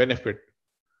optimum benefit.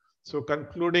 So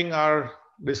concluding our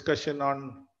discussion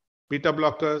on beta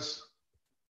blockers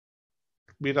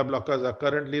are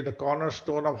currently the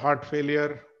cornerstone of heart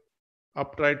failure.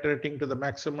 Up-titrating to the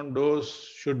maximum dose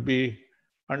should be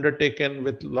undertaken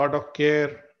with a lot of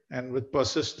care and with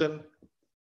persistence.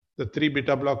 The 3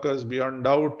 beta blockers beyond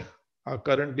doubt are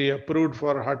currently approved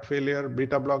for heart failure,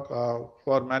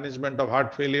 for management of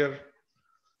heart failure.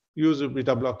 Use of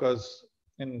beta blockers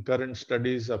in current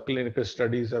studies, clinical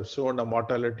studies have shown a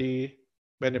mortality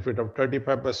benefit of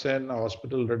 35%, a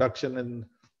hospital reduction in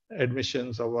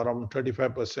admissions of around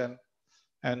 35%,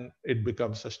 and it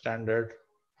becomes a standard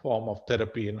form of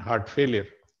therapy in heart failure.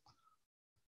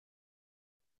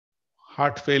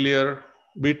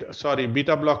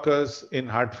 Beta blockers in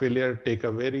heart failure take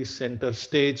a very center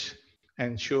stage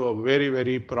and show a very,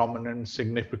 very prominent,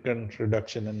 significant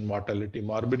reduction in mortality,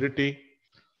 morbidity.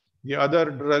 The other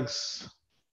drugs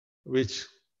which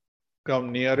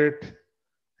come near it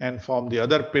and form the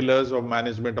other pillars of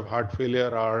management of heart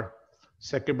failure are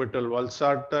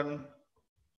sacubitril/valsartan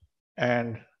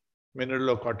and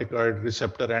mineralocorticoid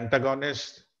receptor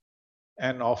antagonist,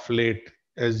 and of late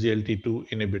SGLT2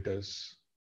 inhibitors.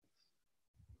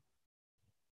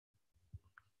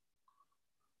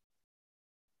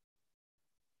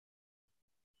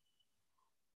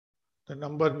 The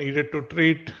number needed to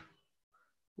treat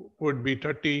would be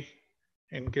 30.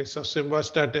 In case of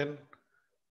simvastatin,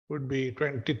 would be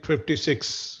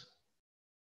 56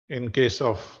 in case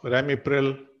of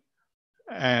ramipril,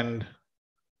 and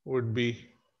would be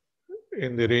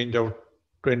in the range of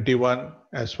 21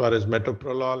 as far as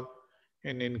metoprolol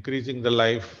in increasing the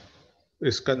life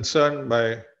is concerned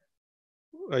by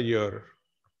a year.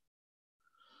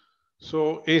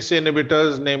 So ACE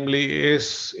inhibitors, namely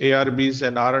ACE, ARBs,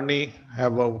 and RNE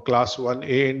have a class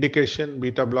 1A indication.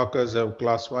 Beta blockers have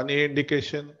class 1A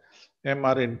indication.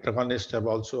 MR antagonists have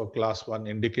also a class 1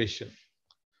 indication.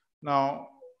 Now,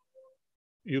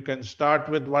 you can start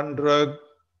with one drug,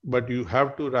 but you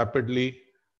have to rapidly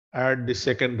add the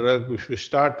second drug. If you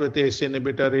start with ACE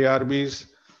inhibitor ARBs,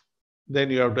 then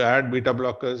you have to add beta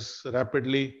blockers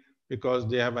rapidly because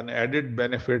they have an added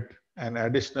benefit and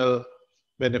additional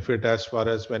benefit as far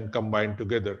as when combined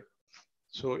together.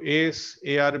 So ACE,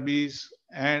 ARBs,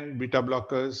 and beta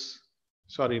blockers,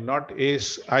 sorry, not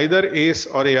ACE, either ACE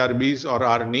or ARBs or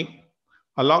ARNI,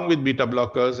 along with beta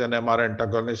blockers and MR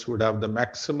antagonists would have the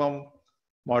maximum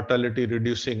mortality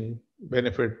reducing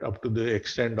benefit up to the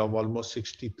extent of almost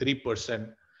 63%,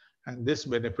 and this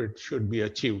benefit should be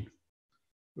achieved.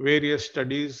 Various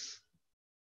studies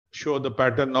show the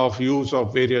pattern of use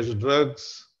of various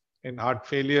drugs in heart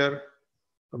failure.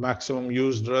 The maximum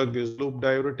used drug is loop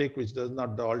diuretic, which does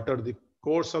not alter the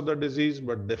course of the disease,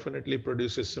 but definitely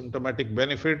produces symptomatic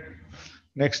benefit.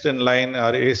 Next in line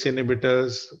are ACE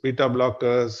inhibitors, beta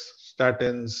blockers,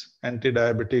 statins,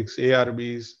 antidiabetics,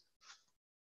 ARBs.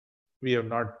 We have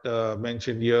not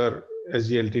mentioned here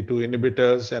SGLT2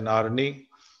 inhibitors and ARNI,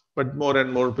 but more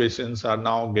and more patients are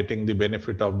now getting the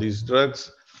benefit of these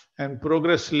drugs, and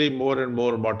progressively more and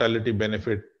more mortality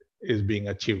benefit is being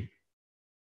achieved.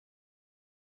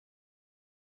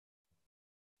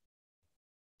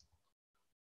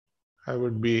 I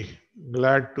would be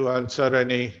glad to answer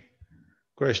any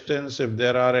questions if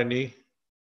there are any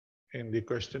in the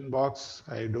question box.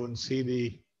 I don't see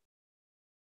the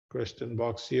question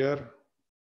box here,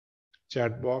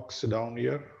 chat box down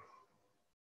here.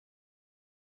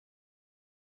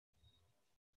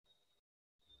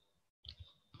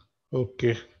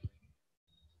 Okay.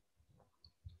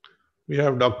 We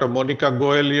have Dr. Monica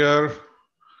Goel here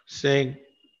saying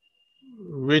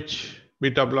which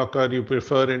beta blocker you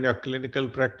prefer in your clinical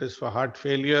practice for heart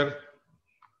failure.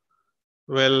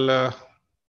 Well,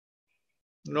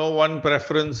 no one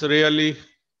preference really.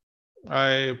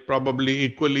 I probably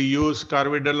equally use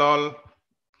carvedilol,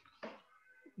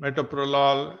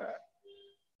 metoprolol,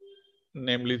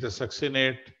 namely the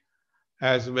succinate,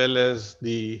 as well as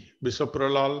the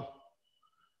bisoprolol.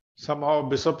 Somehow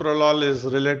bisoprolol is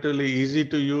relatively easy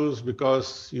to use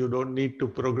because you don't need to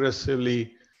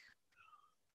progressively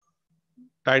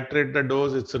titrate the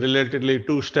dose. It's relatively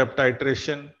two-step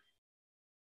titration.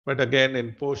 But again,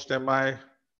 in post-MI,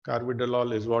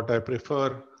 carvedilol is what I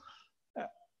prefer.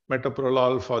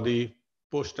 Metoprolol for the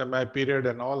post-MI period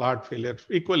and all heart failure.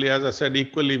 Equally, as I said,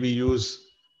 equally we use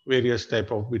various type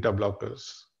of beta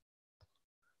blockers.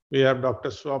 We have Dr.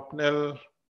 Swapnil.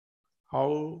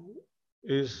 How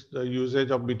is the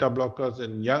usage of beta blockers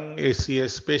in young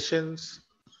ACS patients?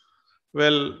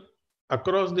 Well,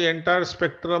 across the entire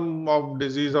spectrum of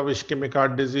disease of ischemic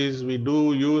heart disease, we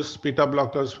do use beta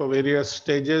blockers for various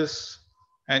stages: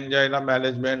 angina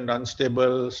management,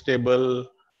 unstable, stable,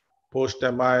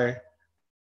 post-MI.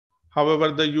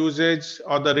 However, the usage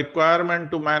or the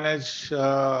requirement to manage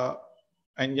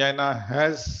angina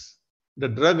the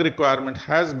drug requirement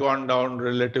has gone down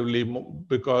relatively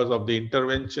because of the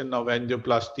intervention of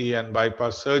angioplasty and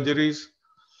bypass surgeries,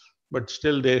 but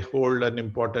still they hold an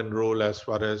important role as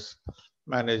far as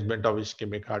management of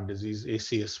ischemic heart disease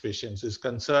ACS patients is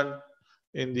concerned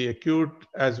in the acute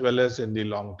as well as in the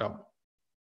long term.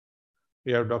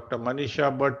 We have Dr.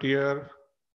 Manisha Bhatt here.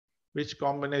 Which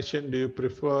combination do you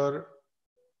prefer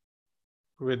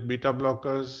with beta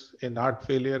blockers in heart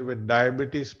failure with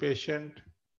diabetes patient?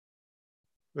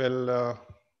 Well,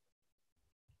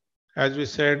 as we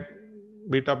said,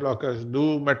 beta blockers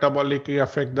do metabolically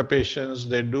affect the patients.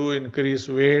 They do increase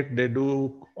weight. They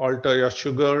do alter your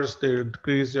sugars. They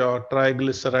increase your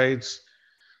triglycerides.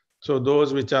 So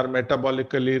those which are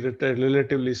metabolically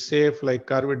relatively safe, like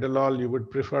carvedilol, you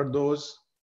would prefer those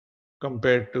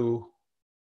compared to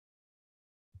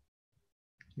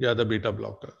the other beta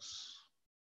blockers.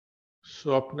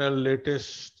 Swapnil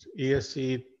latest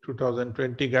ESC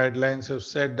 2020 guidelines have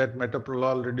said that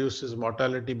metoprolol reduces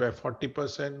mortality by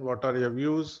 40%. What are your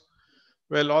views?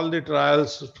 Well, all the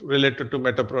trials related to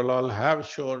metoprolol have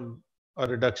shown a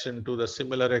reduction to the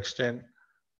similar extent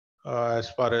as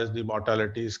far as the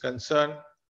mortality is concerned.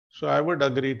 So I would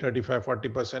agree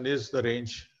 35-40% is the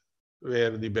range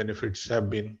where the benefits have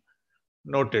been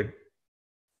noted.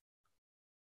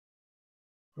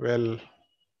 Well,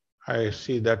 I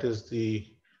see that is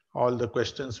all the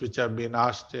questions which have been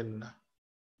asked in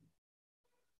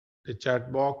the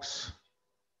chat box.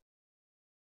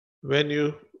 When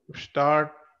you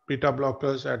start beta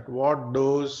blockers, at what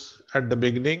dose at the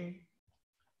beginning?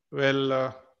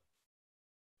 Well,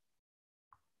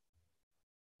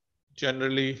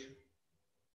 generally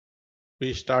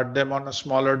We start them on a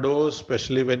smaller dose,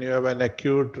 especially when you have an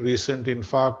acute recent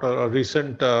infarct or a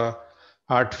recent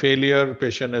heart failure.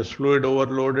 Patient is fluid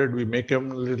overloaded. We make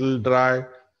him a little dry.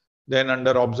 Then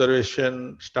under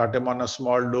observation, start him on a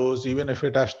small dose, even if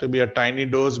it has to be a tiny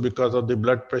dose because of the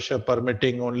blood pressure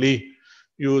permitting only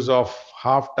use of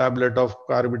half tablet of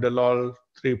carbidopa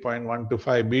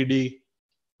 3.125 BD.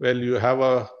 Well, you have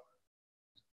a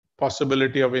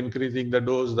possibility of increasing the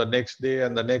dose the next day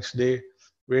and the next day.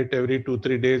 Wait every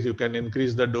 2-3 days, you can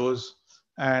increase the dose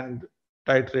and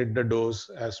titrate the dose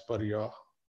as per your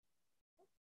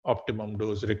optimum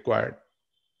dose required.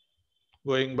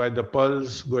 Going by the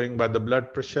pulse, going by the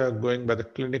blood pressure, going by the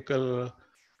clinical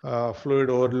fluid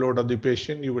overload of the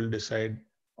patient, you will decide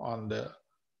on the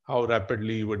how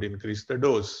rapidly you would increase the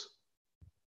dose.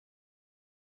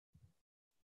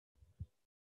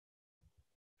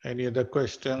 Any other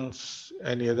questions?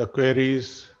 Any other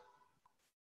queries?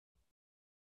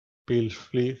 Feel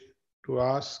free to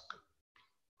ask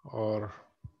or.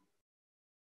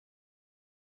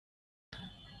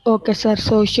 Okay, sir.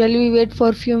 So shall we wait for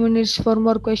a few minutes for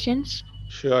more questions?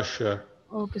 Sure, sure.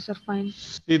 Okay, sir. Fine.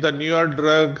 See, the newer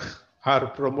drugs are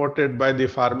promoted by the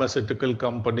pharmaceutical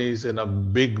companies in a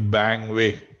big bang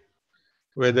way.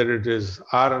 Whether it is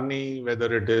RNA,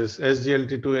 whether it is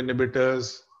SGLT2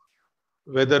 inhibitors,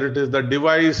 whether it is the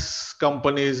device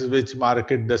companies which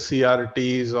market the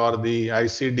CRTs or the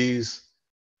ICDs,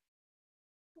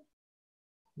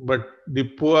 but the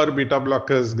poor beta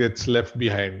blockers gets left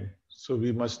behind. So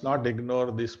we must not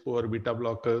ignore these poor beta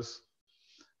blockers.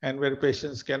 And where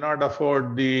patients cannot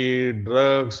afford the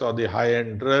drugs or the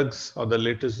high-end drugs or the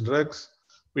latest drugs,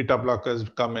 beta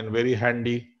blockers come in very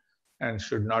handy and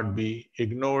should not be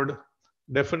ignored.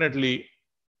 Definitely,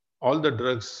 all the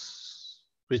drugs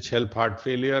which help heart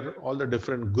failure, all the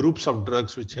different groups of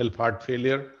drugs which help heart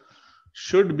failure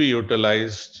should be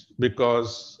utilized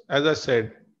because, as I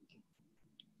said,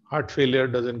 heart failure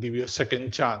doesn't give you a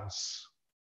second chance.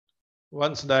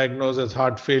 Once diagnosed as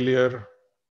heart failure,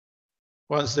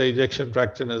 once the ejection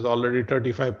fraction is already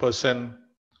 35%,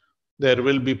 there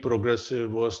will be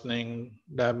progressive worsening,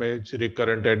 damage,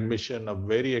 recurrent admission, a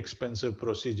very expensive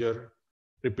procedure,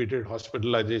 repeated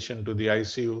hospitalization to the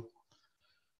ICU.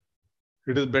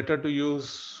 It is better to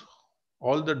use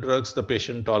all the drugs the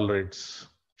patient tolerates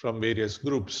from various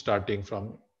groups, starting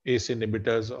from ACE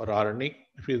inhibitors or RNA.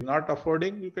 If he is not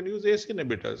affording, you can use ACE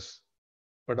inhibitors.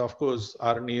 But of course,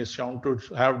 RNA is shown to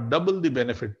have double the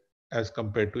benefit as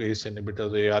compared to ACE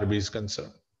inhibitors, ARB is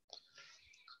concerned.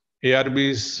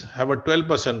 ARBs have a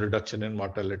 12% reduction in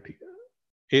mortality.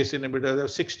 ACE inhibitors have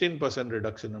 16%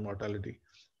 reduction in mortality.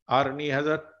 RNA has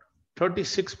a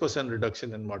 36%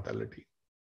 reduction in mortality.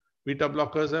 Beta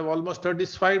blockers have almost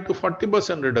 35 to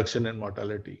 40% reduction in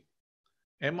mortality.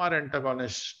 MR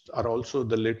antagonists are also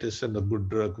the latest and the good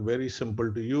drug, very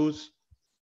simple to use.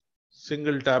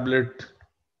 Single tablet,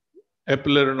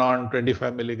 eplerenone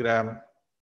 25 milligram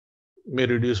may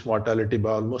reduce mortality by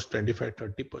almost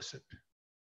 25-30%.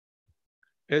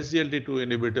 SGLT2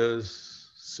 inhibitors,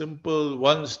 simple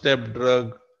one-step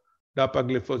drug,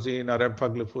 dapagliflozin or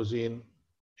empagliflozin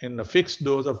in a fixed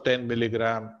dose of 10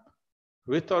 milligram,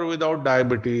 with or without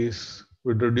diabetes,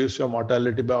 would reduce your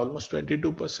mortality by almost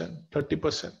 22%,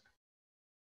 30%.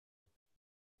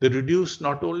 They reduce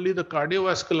not only the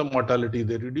cardiovascular mortality,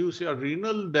 they reduce your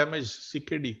renal damage,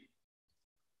 CKD.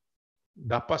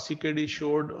 DAPA CKD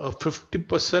showed a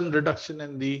 50% reduction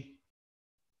in the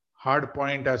hard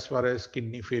point as far as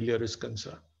kidney failure is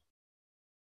concerned.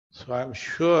 So I'm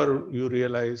sure you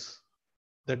realize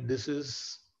that this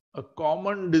is a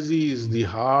common disease. The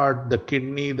heart, the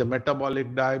kidney, the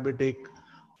metabolic diabetic,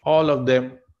 all of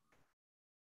them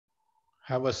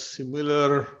have a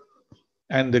similar,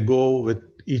 and they go with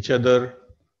each other,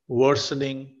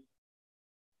 worsening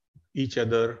each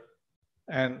other,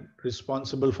 and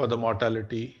responsible for the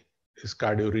mortality is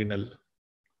cardiorenal.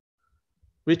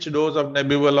 Which dose of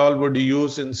nebivolol would you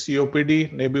use in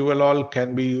COPD? Nebivolol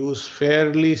can be used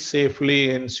fairly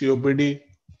safely in COPD.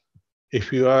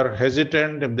 If you are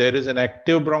hesitant, if there is an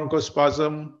active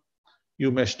bronchospasm, you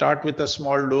may start with a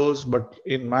small dose, but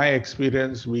in my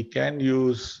experience, we can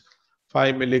use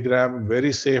 5 milligram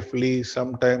very safely.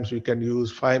 Sometimes we can use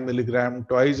 5 milligram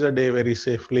twice a day very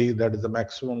safely. That is the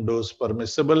maximum dose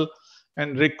permissible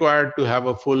and required to have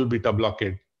a full beta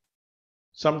blockade.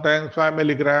 Sometimes 5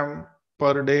 milligram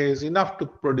per day is enough to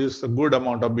produce a good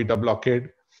amount of beta blockade.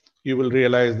 You will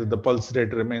realize that the pulse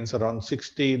rate remains around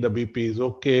 60, the BP is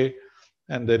okay,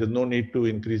 and there is no need to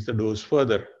increase the dose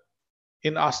further.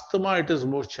 In asthma, it is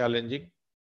more challenging.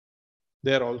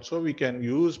 There also we can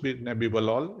use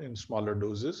nebivolol in smaller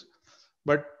doses,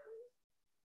 but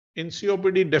In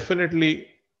COPD, definitely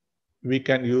we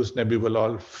can use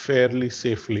nebivolol fairly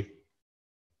safely.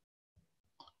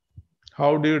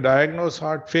 How do you diagnose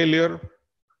heart failure?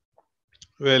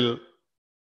 Well,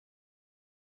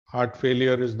 heart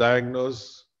failure is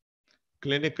diagnosed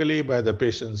clinically by the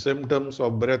patient's symptoms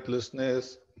of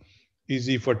breathlessness,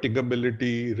 easy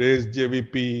fatigability, raised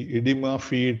JVP, edema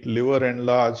feet, liver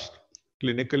enlarged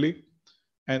clinically,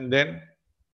 and then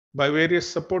by various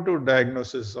supportive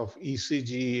diagnoses of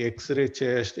ECG, X-ray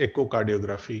chest,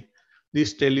 echocardiography.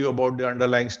 These tell you about the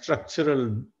underlying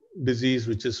structural disease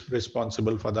which is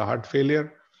responsible for the heart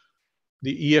failure.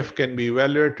 The EF can be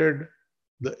evaluated,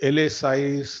 the LA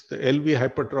size, the LV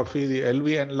hypertrophy, the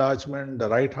LV enlargement, the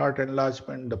right heart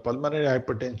enlargement, the pulmonary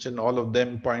hypertension, all of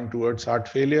them point towards heart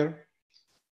failure.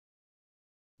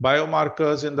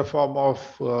 Biomarkers in the form of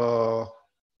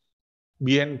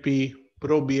BNP,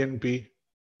 pro-BNP,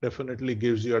 definitely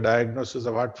gives you a diagnosis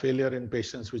of heart failure in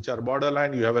patients which are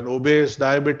borderline. You have an obese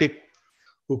diabetic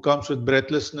who comes with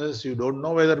breathlessness. You don't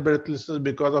know whether breathlessness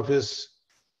because of his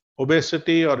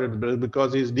obesity or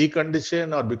because he's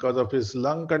deconditioned or because of his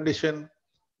lung condition.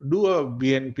 Do a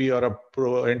BNP or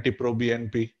a anti-pro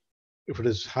BNP. If it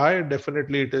is high,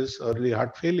 definitely it is early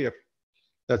heart failure.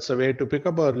 That's a way to pick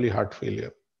up early heart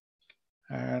failure.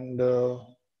 And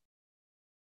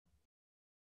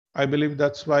I believe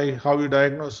that's why how you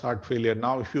diagnose heart failure.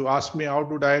 Now, if you ask me how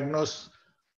to diagnose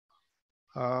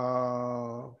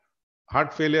uh,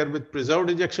 heart failure with preserved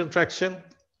ejection fraction,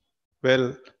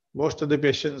 well, most of the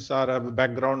patients have a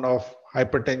background of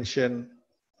hypertension,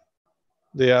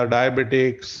 they are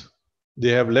diabetics, they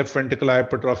have left ventricular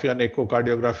hypertrophy on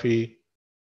echocardiography,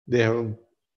 they have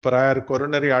prior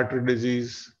coronary artery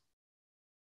disease.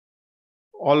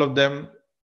 All of them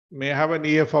may have an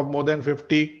EF of more than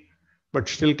 50, but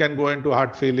still can go into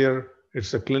heart failure.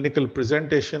 It's a clinical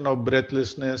presentation of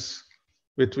breathlessness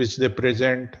with which they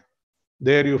present.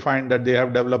 There you find that they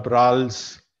have developed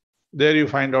RALs. There you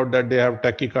find out that they have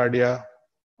tachycardia.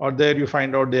 Or there you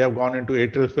find out they have gone into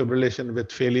atrial fibrillation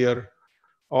with failure.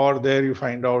 Or there you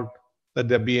find out that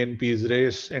the BNP is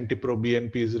raised,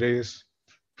 anti-pro-BNP is raised.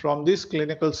 From these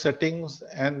clinical settings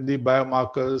and the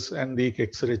biomarkers and the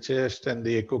X-ray chest and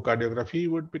the echocardiography,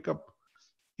 you would pick up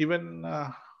even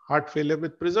heart failure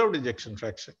with preserved ejection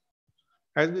fraction.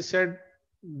 As we said,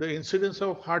 the incidence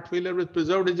of heart failure with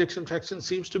preserved ejection fraction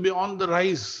seems to be on the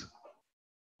rise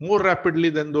more rapidly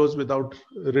than those with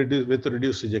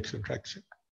reduced ejection fraction.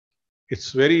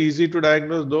 It's very easy to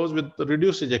diagnose those with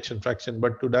reduced ejection fraction,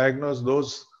 but to diagnose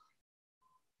those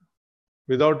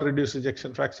without reduced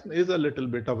ejection fraction is a little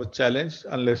bit of a challenge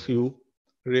unless you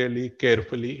really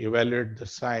carefully evaluate the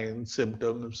signs,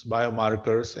 symptoms,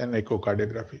 biomarkers, and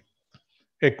echocardiography.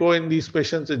 Echo in these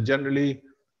patients is generally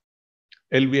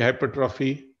LV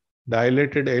hypertrophy,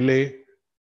 dilated LA,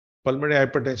 pulmonary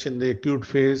hypertension in the acute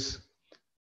phase,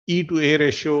 E to A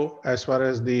ratio as far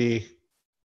as the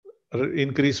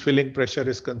increased filling pressure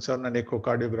is concerned, and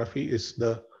echocardiography is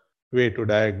the way to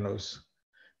diagnose.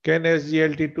 Can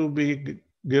SGLT2 be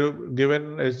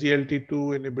given, SGLT2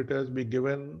 inhibitors be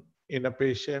given in a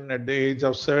patient at the age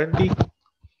of 70?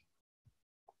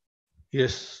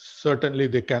 Yes, certainly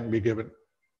they can be given.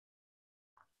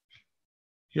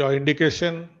 Your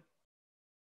indication,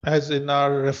 as in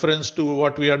our reference to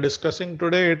what we are discussing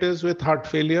today, it is with heart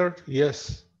failure.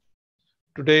 Yes.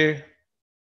 Today,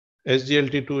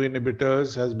 SGLT2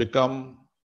 inhibitors has become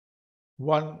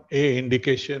 1A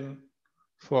indication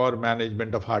for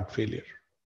management of heart failure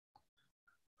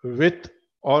with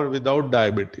or without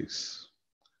diabetes.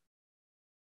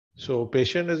 So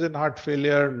patient is in heart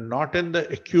failure, not in the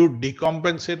acute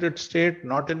decompensated state,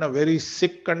 not in a very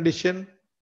sick condition,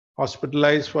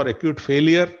 hospitalized for acute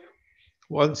failure.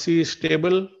 Once he is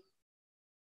stable,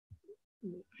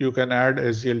 you can add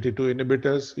SGLT2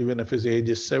 inhibitors, even if his age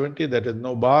is 70, that is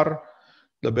no bar.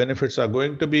 The benefits are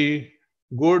going to be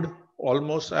good,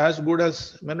 almost as good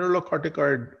as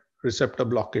mineralocorticoid receptor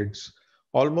blockades,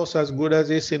 almost as good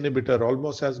as ACE inhibitor,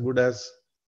 almost as good as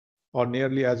or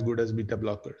nearly as good as beta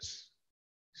blockers.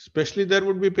 Especially there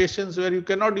would be patients where you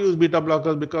cannot use beta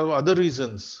blockers because of other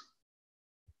reasons.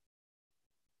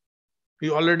 He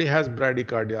already has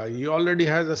bradycardia. He already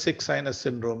has a sick sinus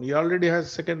syndrome. He already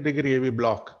has second degree AV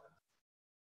block.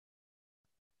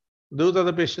 Those are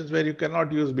the patients where you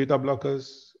cannot use beta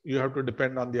blockers. You have to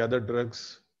depend on the other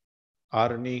drugs,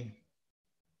 RNE,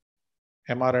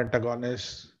 MR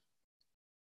antagonists,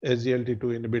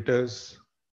 SGLT2 inhibitors.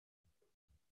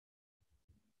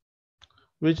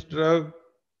 Which drug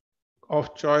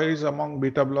of choice among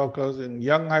beta blockers in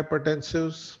young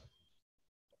hypertensives?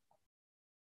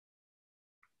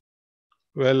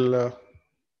 Well,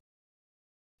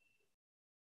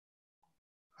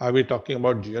 Are we talking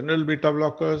about general beta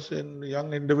blockers in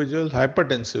young individuals?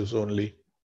 Hypertensives only.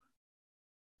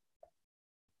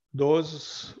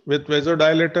 Those with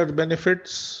vasodilator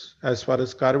benefits, as far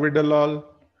as carvedilol,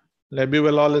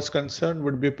 nebivolol is concerned,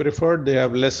 would be preferred. They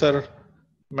have lesser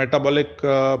metabolic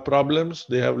problems.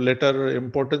 They have lesser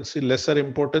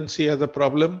impotency as a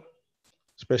problem,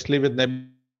 especially with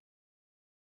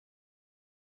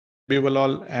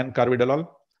nebivolol and carvedilol.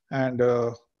 And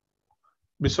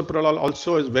bisoprolol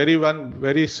also is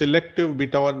very selective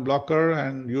beta 1 blocker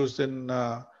and used in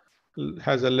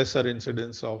has a lesser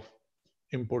incidence of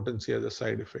impotency as a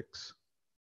side effects.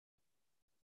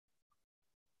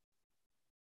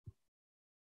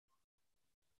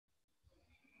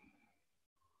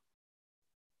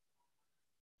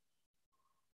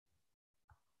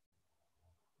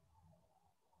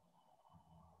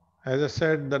 As I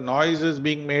said, the noise is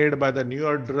being made by the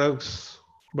newer drugs,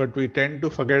 but we tend to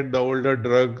forget the older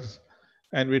drugs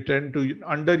and we tend to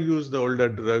underuse the older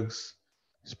drugs,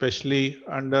 especially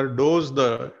underdose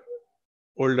the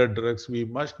older drugs. We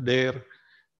must dare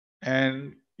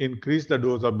and increase the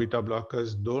dose of beta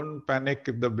blockers. Don't panic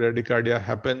if the bradycardia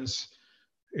happens.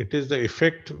 It is the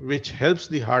effect which helps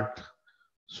the heart.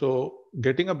 So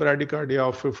getting a bradycardia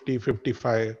of 50,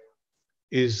 55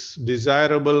 is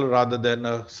desirable rather than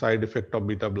a side effect of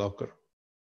beta blocker.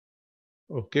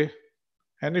 Okay.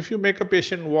 And if you make a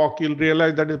patient walk, you'll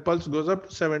realize that his pulse goes up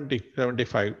to 70,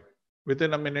 75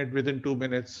 within a minute, within 2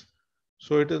 minutes.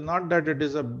 So it is not that it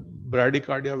is a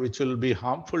bradycardia which will be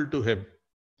harmful to him.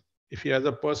 If he has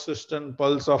a persistent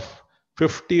pulse of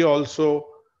 50 also,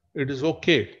 it is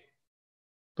okay.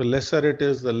 The lesser it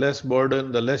is, the less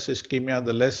burden, the less ischemia,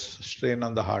 the less strain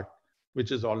on the heart,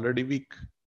 which is already weak.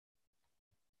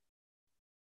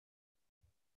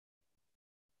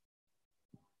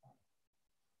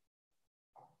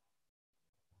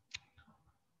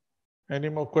 Any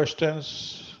more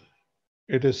questions?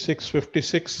 It is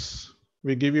 6:56.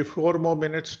 We give you 4 more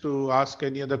minutes to ask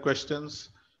any other questions,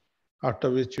 after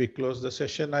which we close the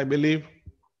session, I believe.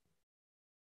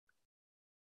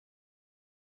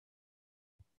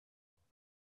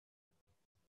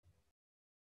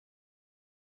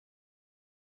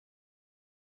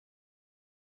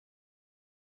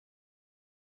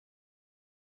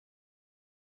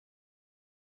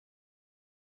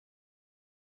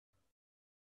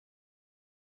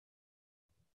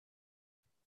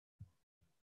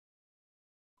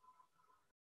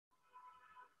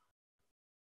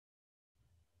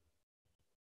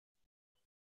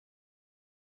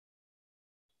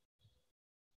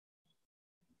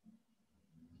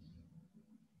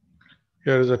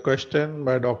 Here is a question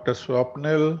by Dr.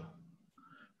 Swapnil.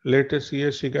 Latest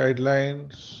ESC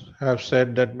guidelines have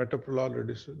said that metoprolol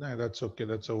reduces. No, that's okay.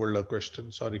 That's a older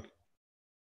question. Sorry.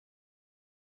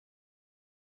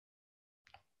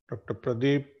 Dr.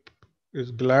 Pradeep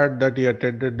is glad that he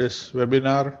attended this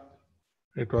webinar.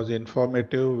 It was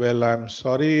informative. Well, I'm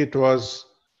sorry it was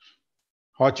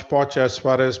hodgepodge as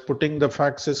far as putting the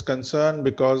facts is concerned,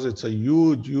 because it's a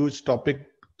huge topic,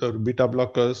 the beta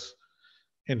blockers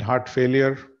in heart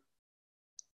failure.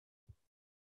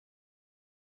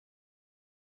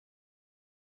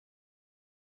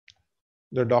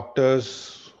 The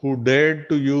doctors who dared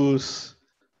to use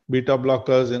beta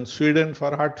blockers in Sweden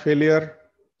for heart failure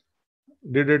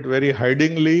did it very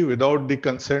hidingly without the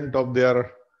consent of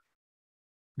their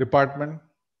department,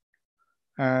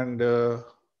 and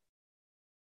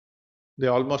they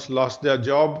almost lost their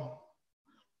job,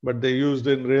 but they used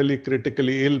in really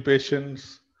critically ill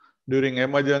patients during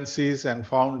emergencies and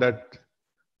found that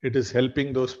it is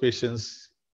helping those patients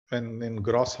when in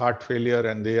gross heart failure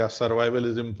and their survival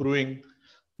is improving.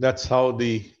 That's how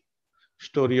the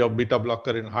story of beta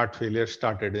blocker in heart failure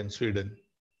started in Sweden.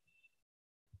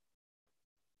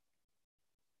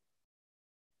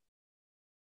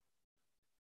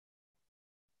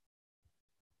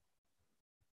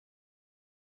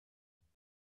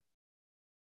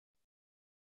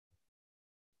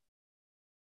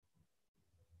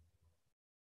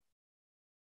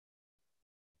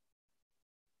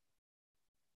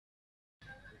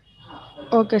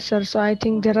 Okay, sir. So I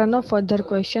think there are no further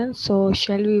questions. So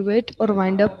shall we wait or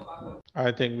wind up? I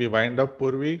think we wind up,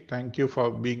 Purvi. Thank you for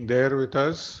being there with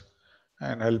us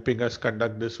and helping us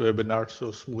conduct this webinar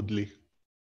so smoothly.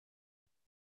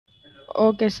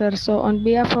 Okay, sir. So on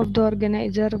behalf of the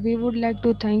organizer, we would like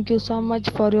to thank you so much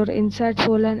for your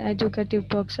insightful and educative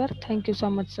talk, sir. Thank you so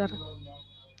much, sir.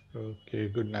 Okay,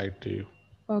 good night to you.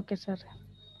 Okay, sir.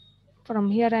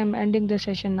 From here, I am ending the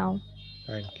session now.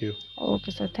 Thank you.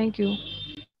 Okay, sir. Thank you.